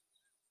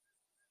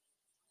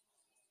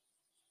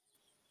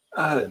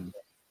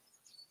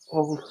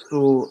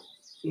 Also,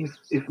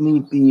 if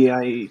need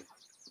be,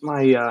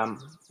 my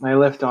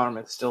left arm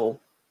is still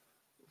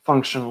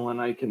functional and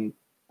I can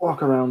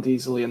walk around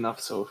easily enough.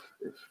 So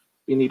if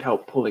you need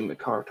help pulling the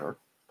cart or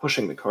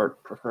pushing the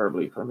cart,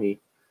 preferably for me,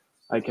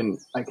 I can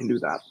do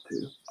that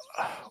too.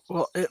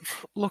 Well, it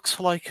looks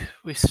like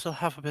we still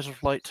have a bit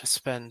of light to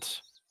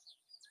spend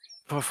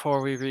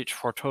before we reach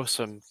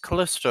Fortosum.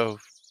 Callisto,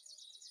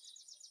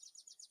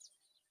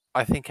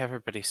 I think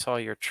everybody saw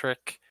your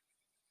trick.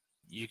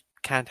 You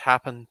can't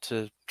happen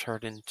to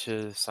turn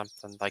into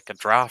something like a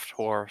draft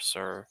horse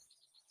or...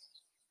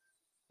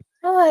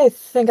 I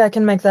think I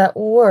can make that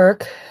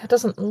work. It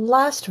doesn't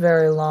last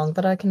very long,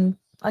 but I can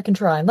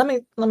try. Let me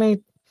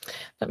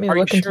Are you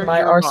look into sure my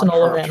you're not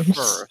arsenal of hurt items.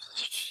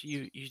 first?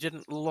 You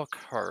didn't look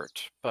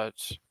hurt, but...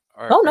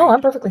 Oh no,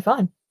 I'm perfectly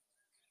fine.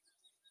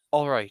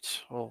 All right.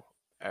 Well,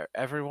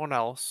 everyone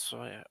else,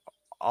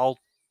 I'll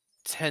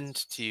tend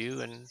to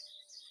you, and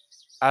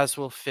as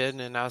will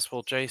Finn, and as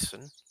will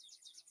Jason.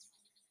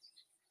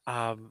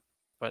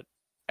 But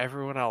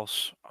everyone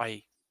else,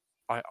 I'm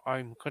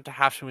going to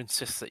have to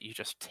insist that you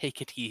just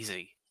take it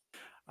easy.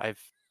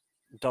 I've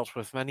dealt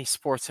with many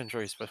sports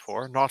injuries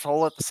before, not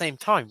all at the same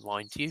time,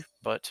 mind you,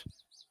 but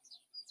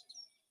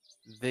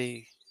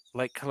they,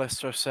 like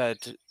Callisto said,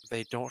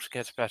 they don't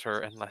get better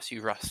unless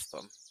you rest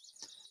them.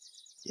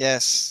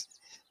 Yes,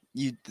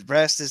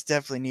 rest is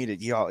definitely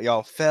needed.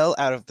 Y'all fell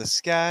out of the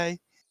sky.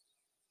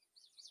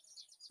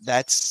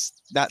 That's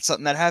not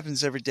something that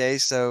happens every day,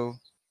 so...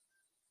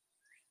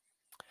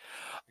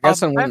 I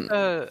guess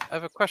I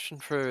have a question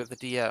for the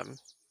DM,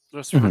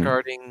 just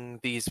regarding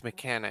these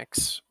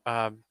mechanics.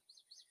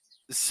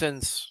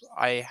 Since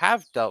I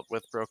have dealt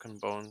with broken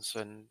bones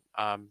and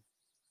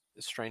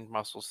strained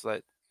muscles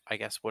that I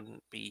guess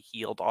wouldn't be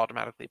healed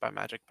automatically by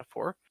magic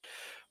before,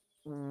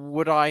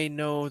 would I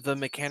know the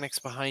mechanics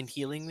behind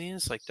healing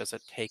these? Like, does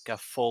it take a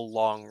full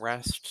long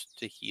rest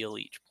to heal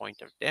each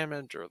point of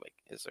damage, or like,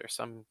 is there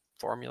some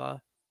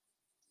formula?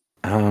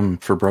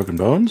 For broken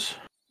bones,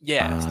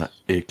 Yes.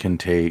 it can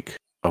take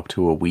up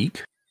to a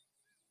week,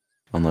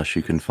 unless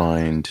you can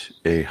find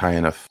a high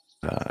enough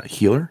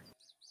healer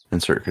in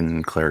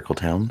certain clerical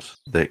towns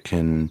that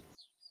can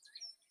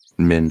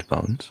mend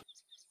bones.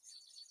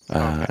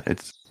 Okay.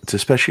 It's a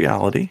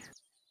speciality.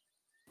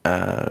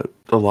 A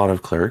lot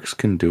of clerics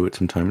can do it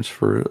sometimes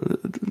for a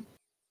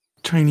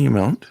tiny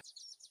amount,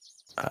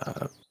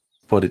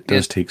 but it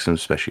does take some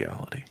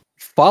speciality.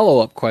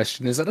 Follow-up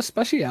question, is that a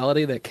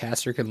speciality that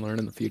Castor can learn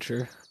in the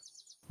future?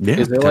 Yeah,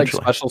 is there like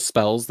potentially. special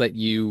spells that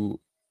you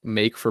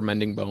make for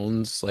mending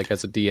bones, like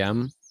as a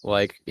DM?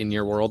 Like in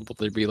your world, will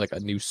there be like a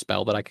new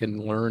spell that I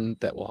can learn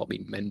that will help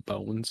me mend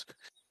bones?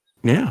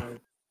 Yeah.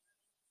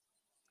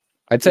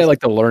 I'd say I like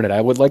to learn it.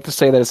 I would like to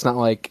say that it's not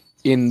like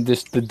in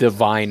the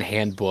divine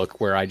handbook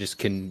where I just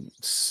can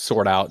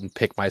sort out and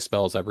pick my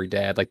spells every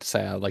day. I'd like to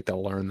say I'd like to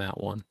learn that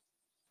one.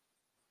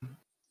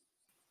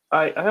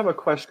 I have a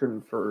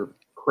question for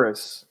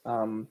Chris.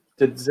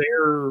 Did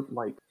Zaire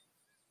like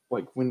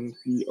when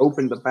he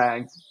opened the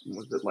bag,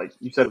 was it like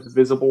you said it was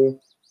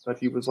visible that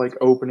he was like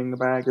opening the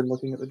bag and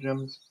looking at the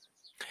gems?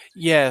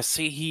 Yeah,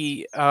 see,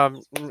 he,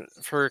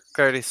 for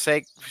clarity's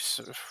sake,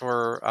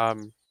 for,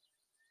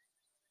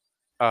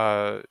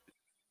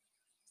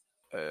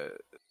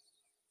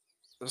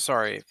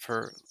 sorry,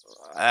 for,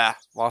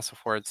 loss of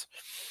words,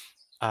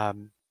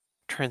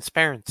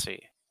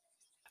 transparency.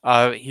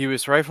 He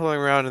was rifling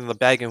around in the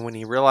bag, and when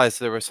he realized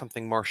there was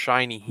something more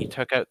shiny, he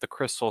took out the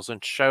crystals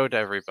and showed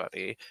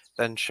everybody,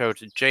 then showed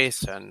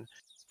Jason,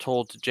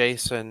 told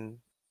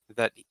Jason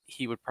that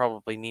he would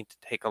probably need to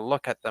take a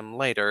look at them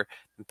later,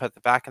 and put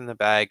them back in the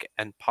bag,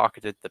 and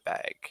pocketed the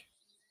bag,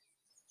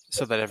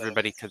 so that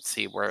everybody could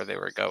see where they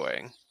were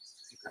going.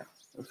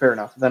 Fair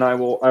enough. Then I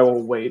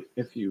will wait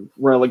if you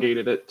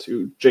relegated it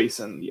to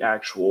Jason, the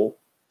actual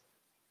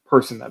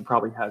person that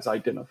probably has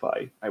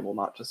identify. I will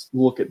not just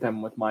look at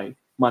them with my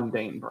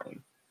mundane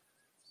brain.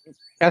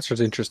 Castor's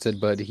interested,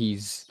 but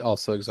he's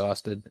also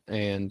exhausted,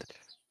 and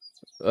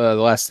the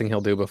last thing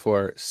he'll do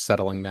before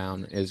settling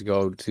down is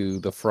go to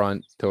the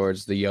front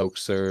towards the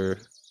yokes, or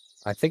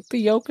I think the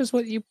yoke is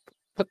what you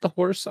put the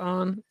horse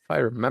on, if I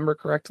remember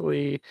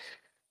correctly.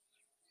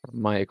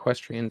 My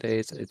equestrian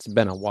days, it's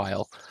been a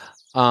while.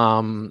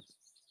 And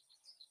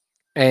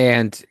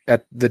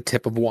at the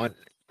tip of one,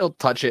 he'll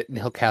touch it and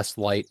he'll cast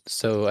light.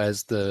 So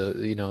as the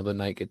the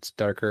night gets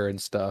darker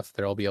and stuff,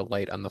 there'll be a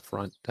light on the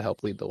front to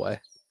help lead the way.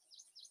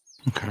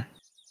 Okay.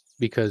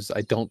 Because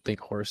I don't think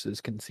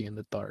horses can see in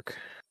the dark.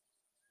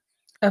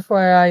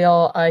 FYI,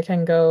 y'all, I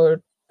can go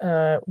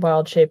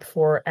wild shape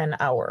for an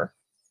hour.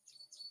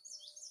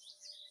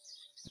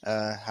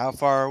 How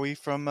far are we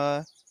from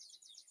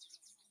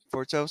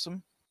Fort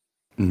Tosum?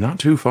 Not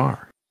too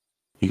far.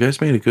 You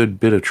guys made a good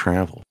bit of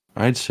travel.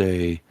 I'd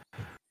say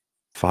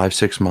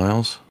 5-6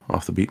 miles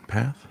off the beaten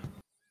path.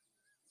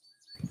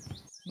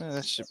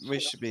 We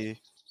should be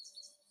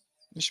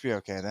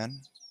okay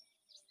then.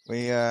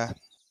 We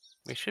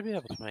should be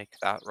able to make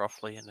that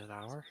roughly in an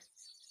hour.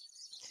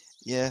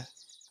 Yeah,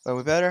 but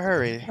we better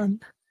hurry.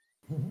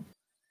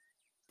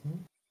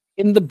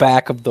 In the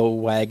back of the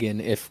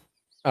wagon, if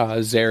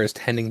Zereth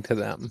tending to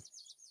them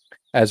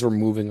as we're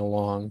moving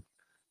along,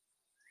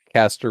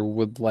 Castor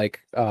would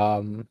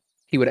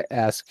he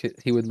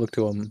would look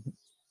to him.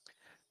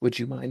 Would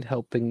you mind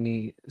helping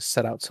me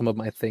set out some of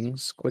my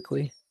things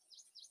quickly?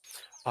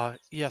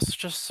 Yes,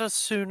 just as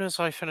soon as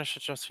I finish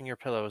adjusting your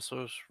pillows.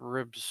 Those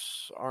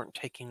ribs aren't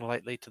taking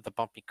lightly to the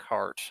bumpy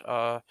cart.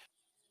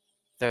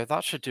 There,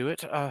 that should do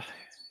it.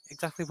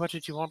 Exactly what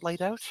did you want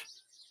laid out?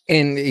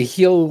 And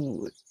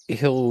he'll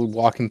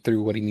walk him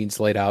through what he needs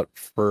laid out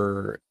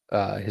for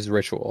his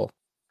ritual.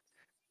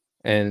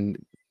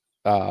 And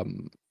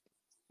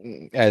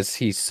as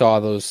he saw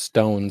those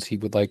stones, he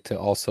would like to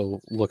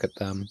also look at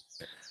them.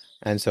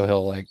 And so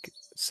he'll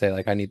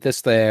say I need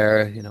this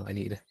there, I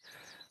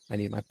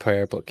need my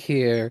prayer book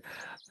here,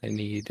 I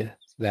need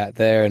that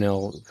there, and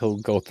he'll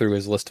go through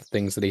his list of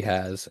things that he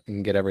has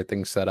and get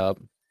everything set up.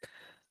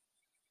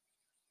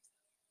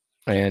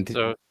 And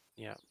so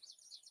yeah,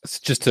 it's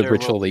just a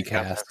ritually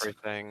cast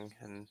everything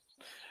and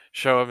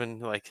show him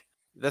in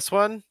this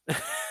one.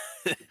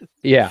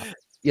 Yeah.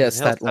 Yes,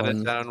 and he'll that set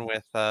one. it down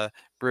with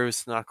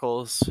bruised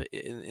knuckles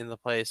in the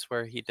place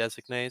where he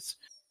designates,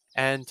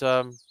 and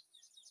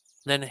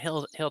then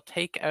he'll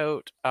take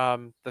out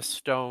the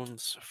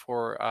stones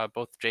for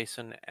both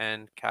Jason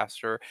and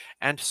Castor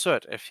and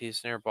Soot if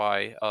he's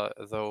nearby.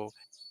 Though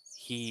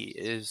he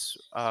is,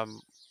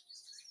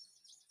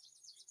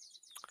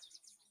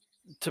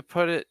 to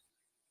put it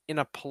in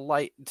a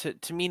polite,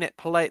 to mean it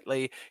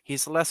politely,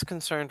 he's less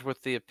concerned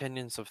with the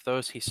opinions of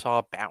those he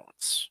saw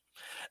bounce.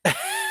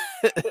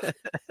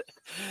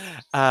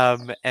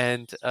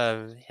 And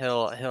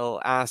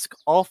he'll ask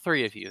all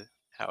three of you,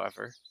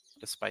 however,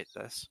 despite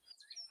this,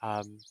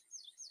 have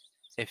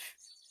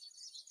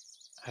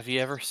you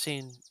ever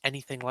seen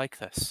anything like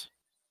this?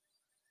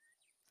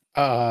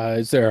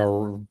 Is there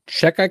a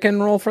check I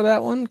can roll for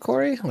that one,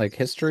 Corey? Like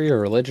history or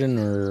religion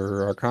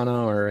or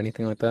arcana or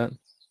anything like that?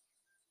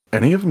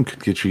 Any of them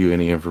could get you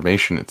any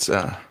information. It's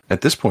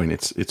at this point,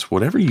 it's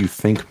whatever you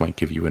think might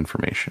give you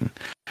information.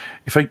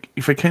 If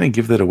I kind of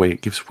give that away,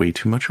 it gives way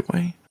too much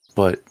away.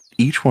 But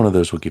each one of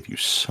those will give you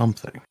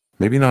something.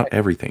 Maybe not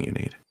everything you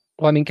need.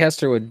 Well, I mean,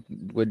 Castor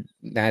would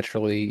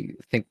naturally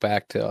think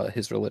back to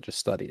his religious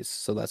studies,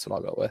 so that's what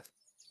I'll go with.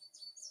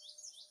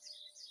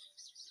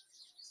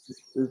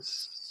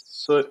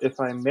 So, if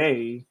I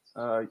may,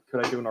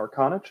 could I do an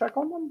Arcana check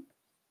on them?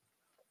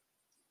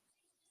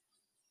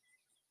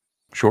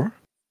 Sure.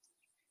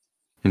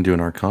 And do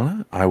an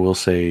Arcana. I will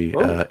say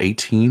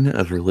 18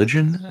 of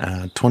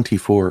religion,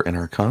 24 in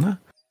Arcana.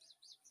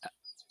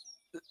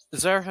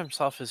 Zereth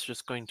himself is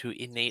just going to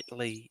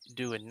innately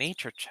do a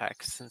nature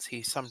check since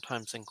he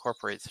sometimes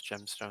incorporates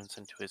gemstones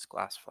into his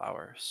glass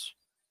flowers.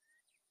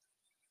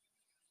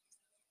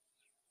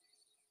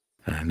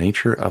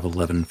 Nature of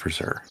 11 for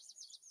Zereth.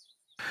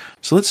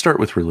 So let's start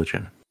with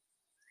religion.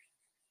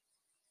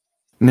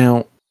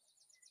 Now,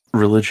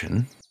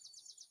 religion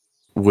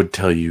would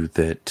tell you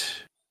that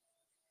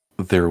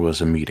there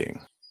was a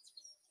meeting.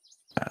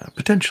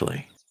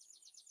 Potentially.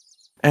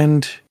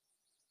 And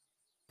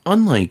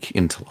unlike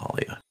in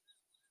Talalia,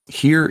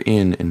 here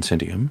in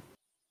Incendium,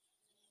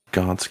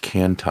 gods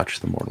can touch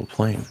the mortal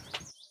plane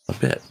a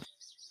bit.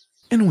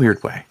 In a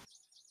weird way.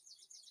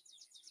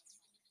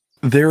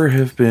 There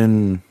have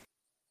been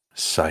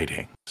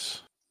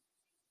sightings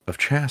of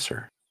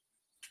Castor,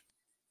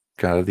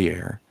 god of the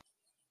air.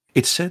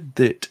 It's said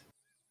that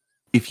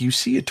if you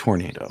see a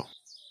tornado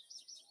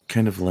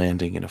kind of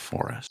landing in a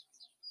forest,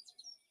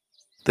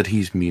 that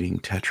he's meeting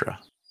Tetra,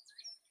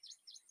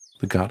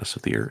 the goddess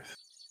of the earth.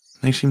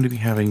 They seem to be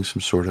having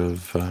some sort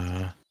of,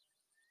 I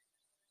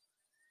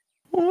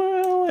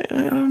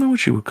don't know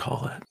what you would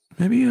call it.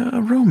 Maybe a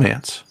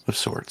romance of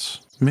sorts.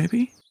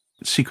 Maybe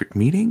secret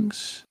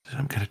meetings,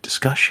 some kind of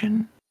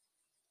discussion,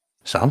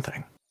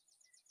 something.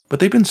 But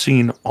they've been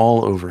seen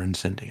all over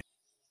Incendium.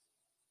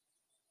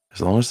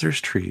 As long as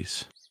there's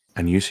trees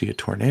and you see a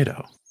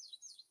tornado,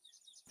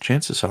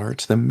 chances are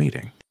it's them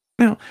meeting.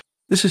 Now,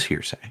 this is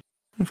hearsay.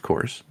 Of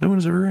course, no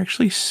one's ever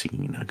actually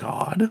seen a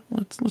god.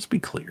 Let's be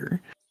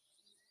clear.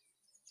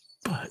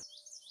 But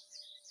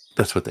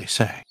that's what they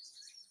say.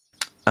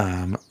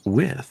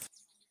 With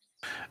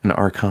an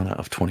Arcana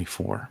of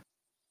 24.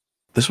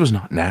 This was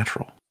not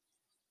natural.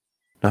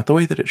 Not the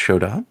way that it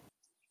showed up.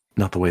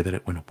 Not the way that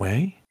it went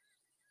away.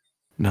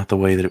 Not the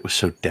way that it was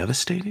so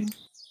devastating.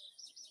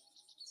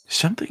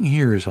 Something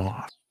here is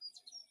off.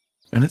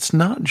 And it's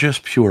not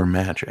just pure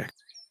magic.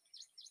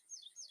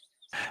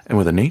 And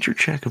with a nature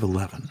check of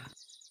 11,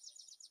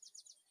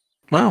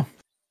 well,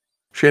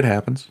 shit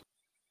happens.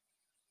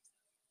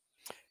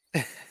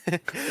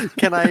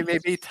 Can I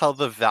maybe tell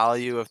the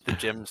value of the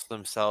gems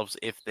themselves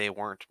if they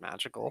weren't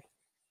magical?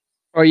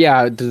 Or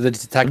yeah, does the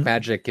detect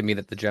magic give me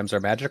that the gems are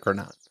magic or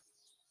not?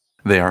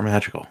 They are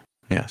magical.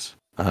 Yes.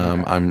 Okay.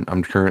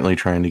 I'm currently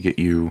trying to get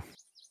you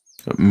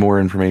more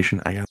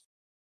information. I got.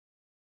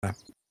 All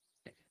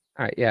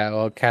right, yeah.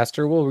 Well,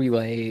 Castor will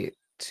relay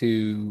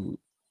to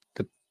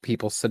the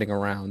people sitting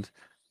around.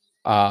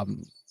 Well,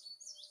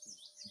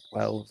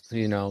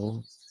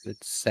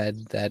 it's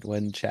said that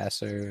when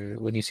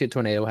you see a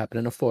tornado happen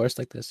in a forest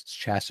like this, it's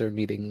Chasser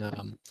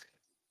meeting.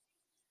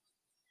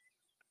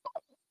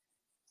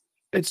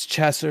 It's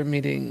Chasser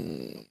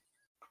meeting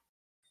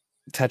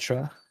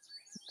Tetra,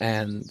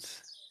 and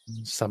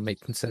some may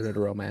consider it a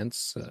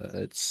romance.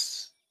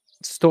 It's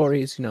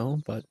stories,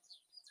 but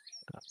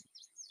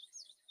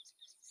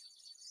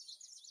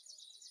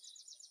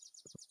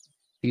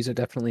these are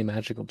definitely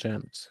magical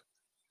gems.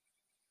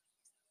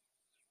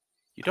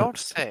 You don't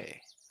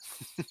say.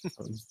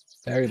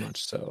 Very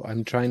much so.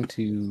 I'm trying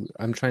to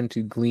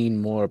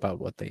glean more about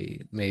what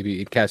they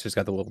maybe. Castor's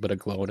got a little bit of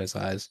glow in his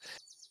eyes.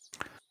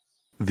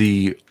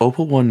 The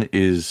opal one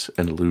is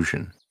an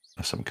illusion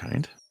of some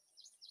kind.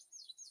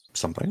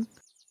 Something.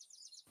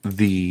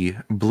 The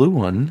blue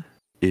one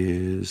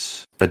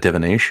is a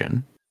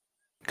divination.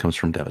 It comes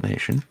from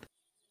divination.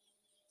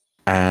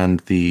 And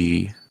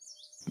the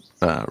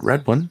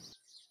red one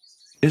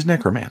is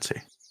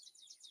necromancy.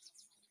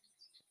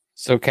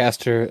 So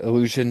Castor,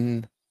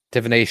 illusion,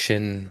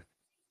 divination,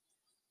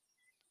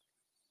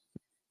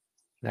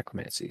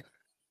 necromancy.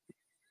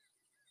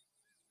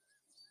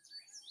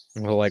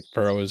 He'll like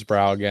furrow his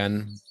brow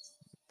again.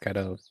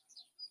 Gotta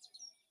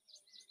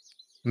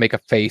make a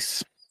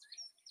face.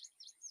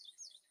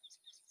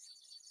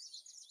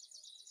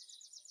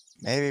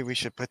 Maybe we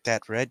should put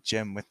that red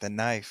gem with the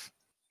knife.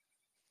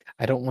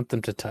 I don't want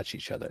them to touch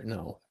each other.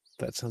 No,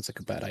 that sounds like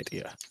a bad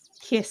idea.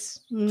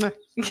 Kiss. Mwah.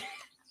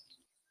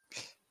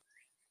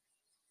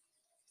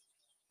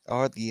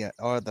 Or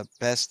the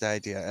best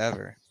idea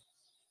ever.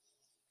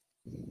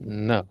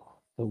 No,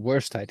 the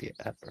worst idea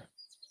ever.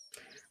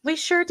 We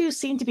sure do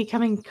seem to be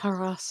coming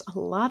across a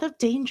lot of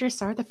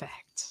dangerous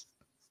artifacts.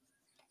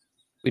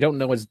 We don't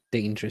know what's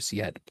dangerous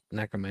yet.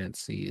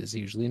 Necromancy is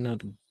usually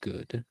not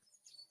good.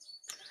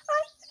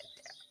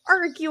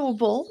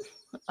 Arguable.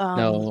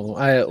 No,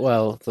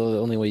 the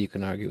only way you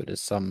can argue it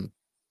is some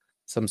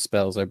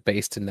spells are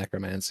based in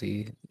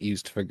necromancy,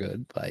 used for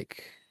good,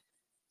 like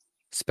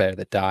spare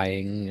the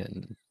dying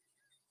and.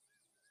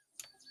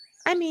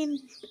 I mean,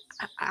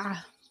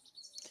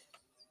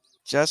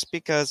 Just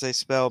because a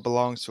spell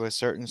belongs to a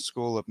certain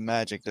school of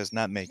magic does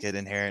not make it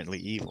inherently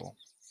evil.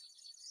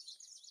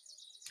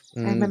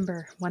 I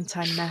remember one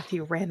time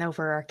Matthew ran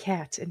over our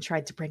cat and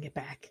tried to bring it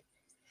back.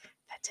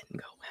 That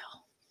didn't go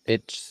well.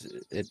 It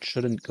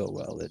shouldn't go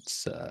well.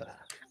 It's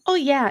Oh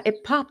yeah,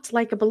 it popped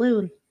like a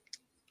balloon.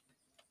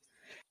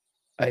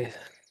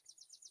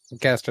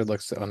 Castor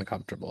looks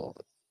uncomfortable.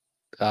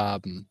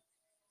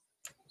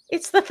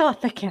 It's the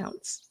thought that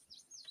counts.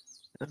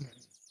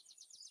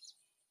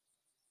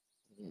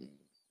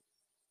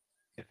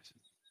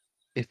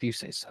 If you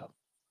say so.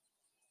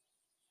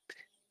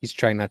 He's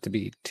trying not to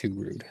be too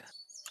rude.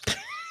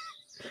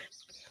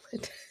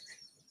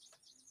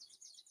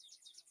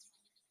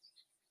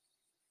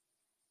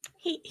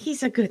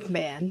 He's a good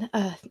man.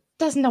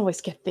 Doesn't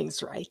always get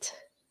things right.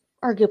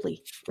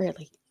 Arguably,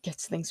 rarely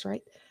gets things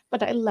right.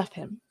 But I love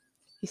him.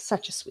 He's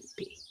such a sweet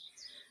pea.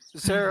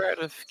 Zereth, out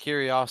of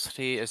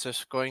curiosity, is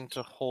just going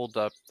to hold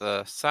up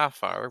the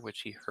sapphire, which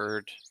he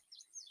heard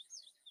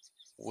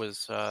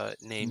was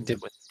named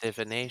with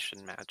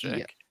divination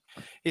magic.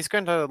 Yeah. He's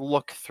going to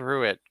look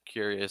through it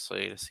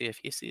curiously to see if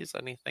he sees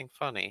anything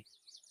funny.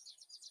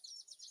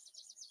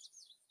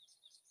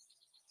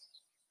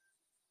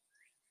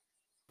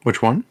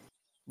 Which one?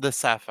 The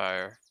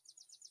sapphire.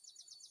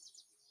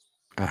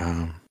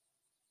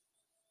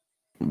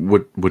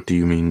 What do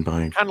you mean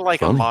by Kind of like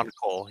funny? a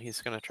monocle. He's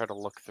going to try to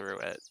look through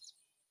it.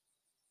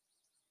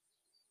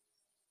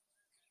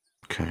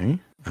 Okay.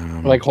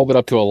 Like hold it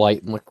up to a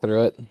light and look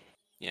through it.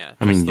 Yeah.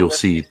 I mean, the you'll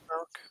wispy see.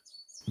 smoke.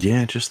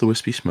 Yeah, just the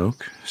wispy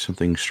smoke.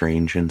 Something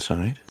strange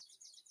inside.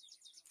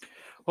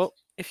 Well,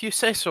 if you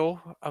say so,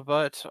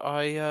 but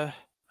I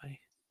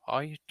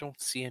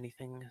don't see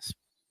anything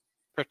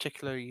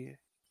particularly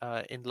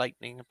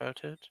enlightening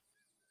about it.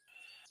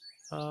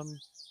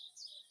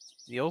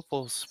 The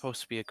opal's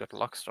supposed to be a good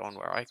luck stone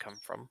where I come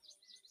from.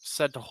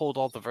 Said to hold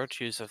all the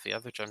virtues of the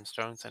other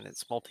gemstones and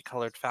its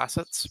multicolored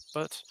facets,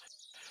 but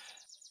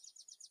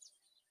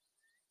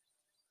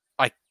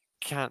I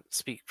can't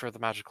speak for the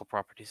magical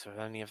properties of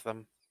any of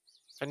them.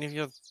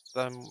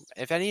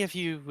 If any of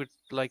you would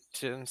like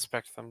to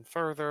inspect them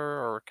further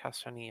or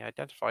cast any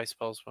identify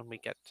spells when we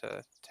get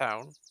to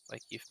town,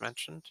 like you've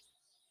mentioned,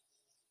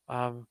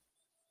 I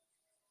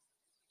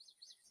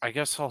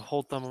guess I'll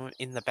hold them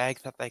in the bag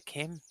that they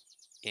came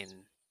in.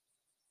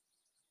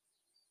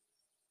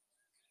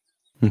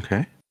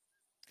 Okay.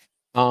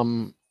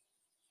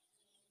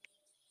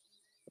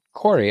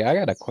 Corey, I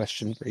got a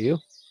question for you.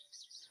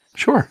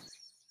 Sure.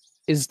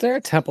 Is there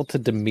a temple to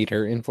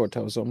Demeter in Fort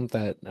Tosum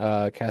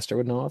that Castor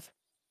would know of?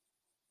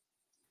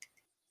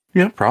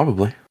 Yeah,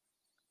 probably.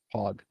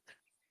 Hog.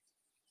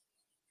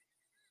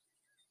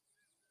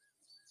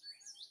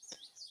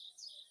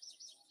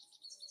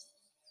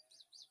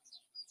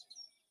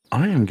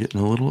 I am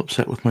getting a little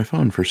upset with my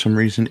phone. For some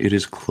reason, it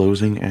is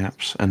closing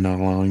apps and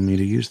not allowing me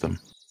to use them.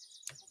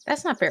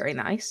 That's not very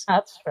nice.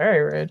 That's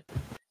very rude.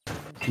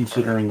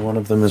 Considering one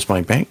of them is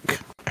my bank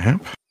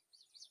app.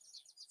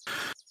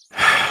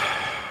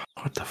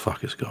 What the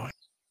fuck is going?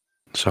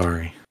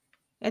 Sorry.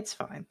 It's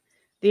fine.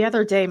 The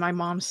other day, my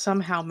mom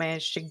somehow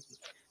managed to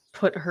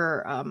put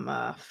her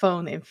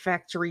phone in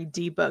factory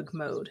debug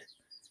mode.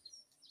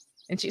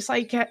 And she's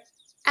like, a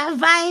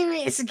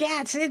virus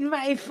got in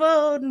my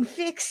phone,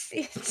 fix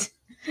it.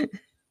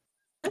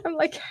 I'm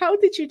like, how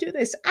did you do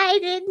this? I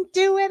didn't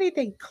do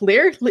anything.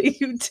 Clearly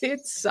you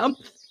did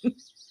something.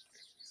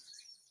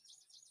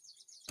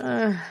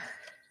 By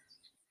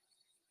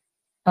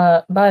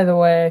the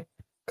way,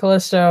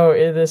 Callisto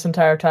this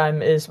entire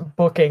time is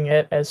booking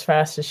it as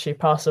fast as she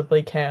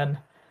possibly can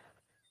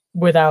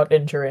without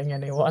injuring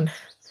anyone.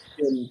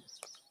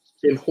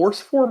 In horse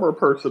form or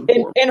person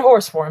form? In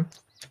horse form.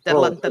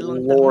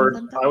 Lord,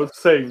 I was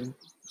saying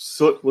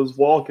Soot was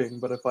walking,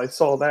 but if I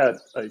saw that,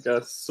 I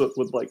guess Soot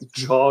would like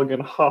jog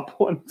and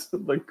hop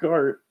onto the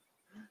cart.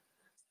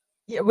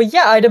 Yeah, well,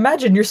 yeah, I'd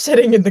imagine you're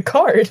sitting in the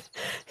cart.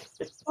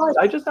 It's fine.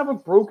 I just have a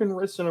broken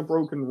wrist and a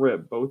broken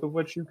rib, both of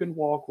which you can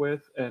walk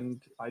with, and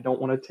I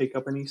don't want to take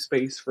up any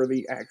space for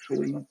the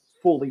actually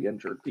fully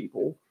injured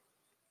people.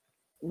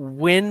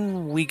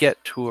 When we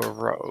get to a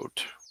road,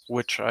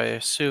 which I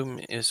assume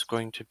is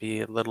going to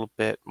be a little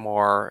bit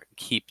more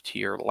keep to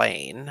your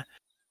lane,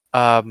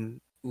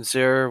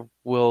 Zereth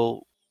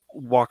will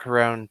walk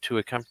around to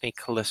accompany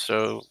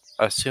Callisto,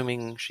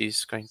 assuming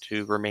she's going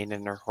to remain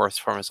in her horse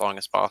form as long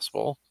as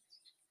possible,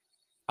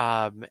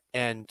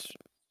 and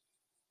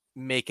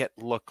make it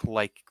look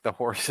like the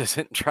horse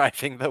isn't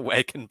driving the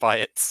wagon by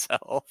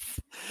itself.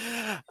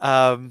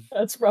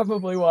 That's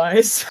probably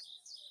wise.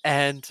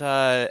 And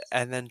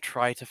then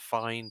try to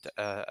find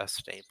a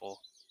stable.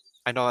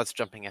 I know that's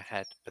jumping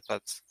ahead, but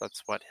that's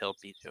what he'll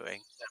be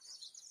doing.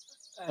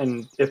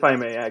 And if I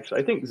may,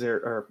 actually, I think gee,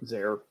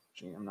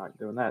 I'm not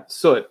doing that.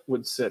 Soot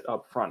would sit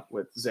up front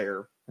with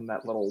Zereth in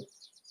that little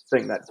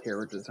thing that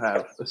carriages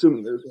have,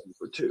 assuming there's room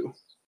for two.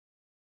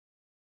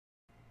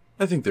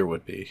 I think there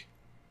would be.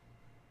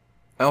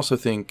 I also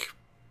think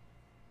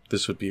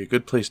this would be a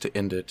good place to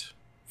end it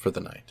for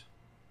the night.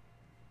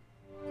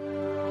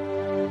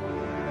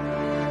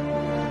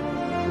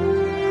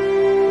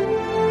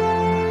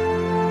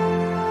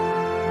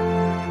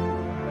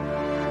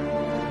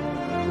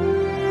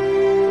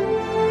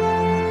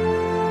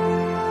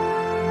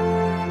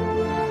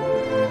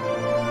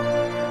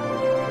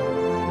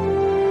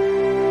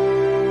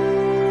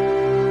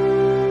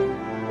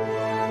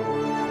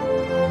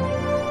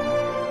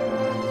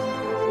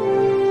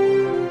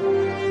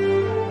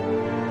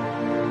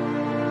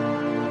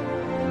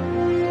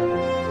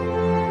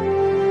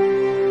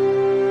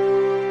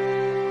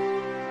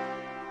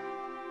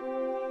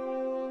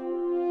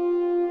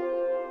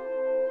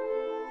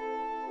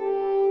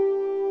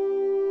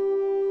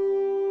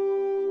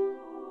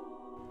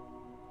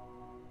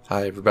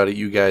 Hi everybody,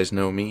 you guys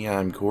know me,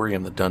 I'm Corey,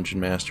 I'm the Dungeon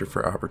Master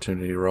for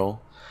Opportunity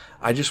Roll.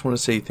 I just want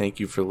to say thank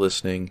you for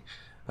listening.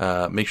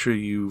 Make sure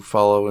you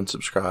follow and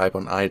subscribe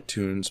on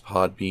iTunes,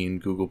 Podbean,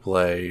 Google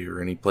Play,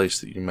 or any place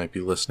that you might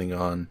be listening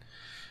on.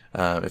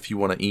 If you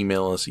want to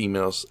email us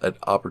at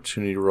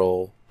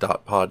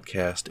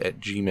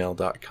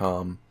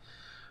opportunityroll.podcast@gmail.com.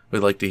 We'd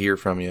like to hear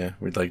from you.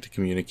 We'd like to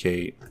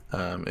communicate.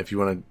 If you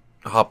want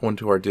to hop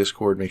onto our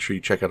Discord, make sure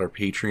you check out our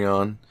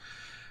Patreon.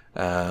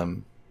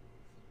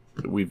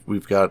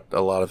 We've got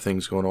a lot of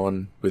things going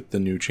on with the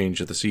new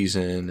change of the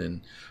season and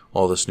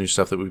all this new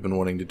stuff that we've been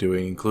wanting to do,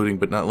 including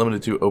but not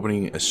limited to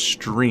opening a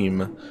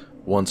stream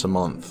once a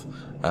month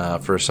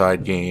for a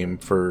side game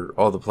for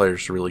all the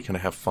players to really kind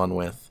of have fun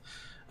with.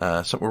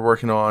 Something we're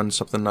working on,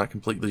 something not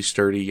completely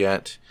sturdy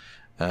yet.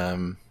 I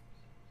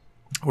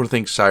want to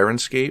thank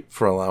Sirenscape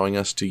for allowing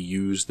us to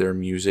use their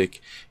music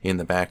in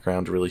the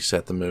background to really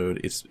set the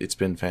mood. It's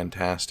been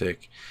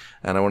fantastic.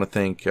 And I want to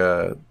thank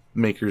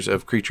makers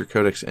of Creature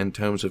Codex and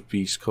Tomes of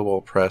Beast,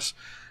 Kobold Press.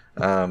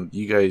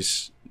 You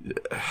guys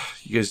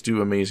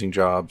do amazing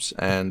jobs,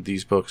 and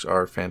these books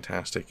are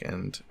fantastic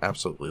and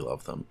absolutely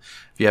love them.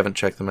 If you haven't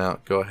checked them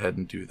out, go ahead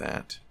and do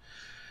that.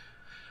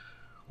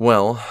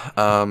 Well,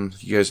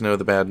 you guys know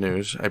the bad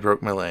news. I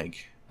broke my leg.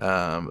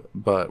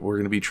 But we're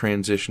going to be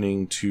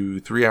transitioning to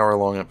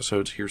 3-hour-long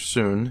episodes here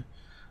soon,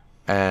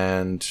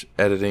 and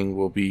editing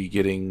will be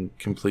getting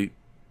complete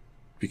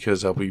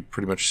because I'll be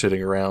pretty much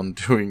sitting around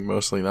doing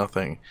mostly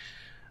nothing.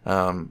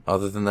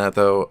 Other than that,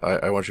 though,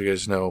 I want you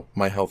guys to know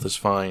my health is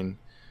fine.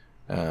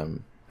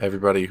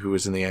 Everybody who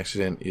was in the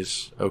accident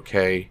is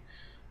okay,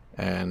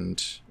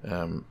 and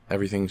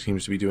everything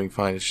seems to be doing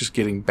fine. It's just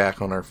getting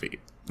back on our feet.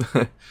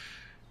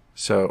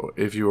 So,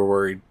 if you were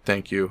worried,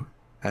 thank you.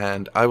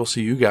 And I will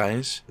see you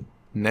guys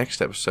next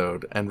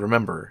episode. And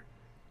remember,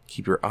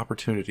 Keep your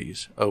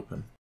opportunities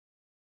open.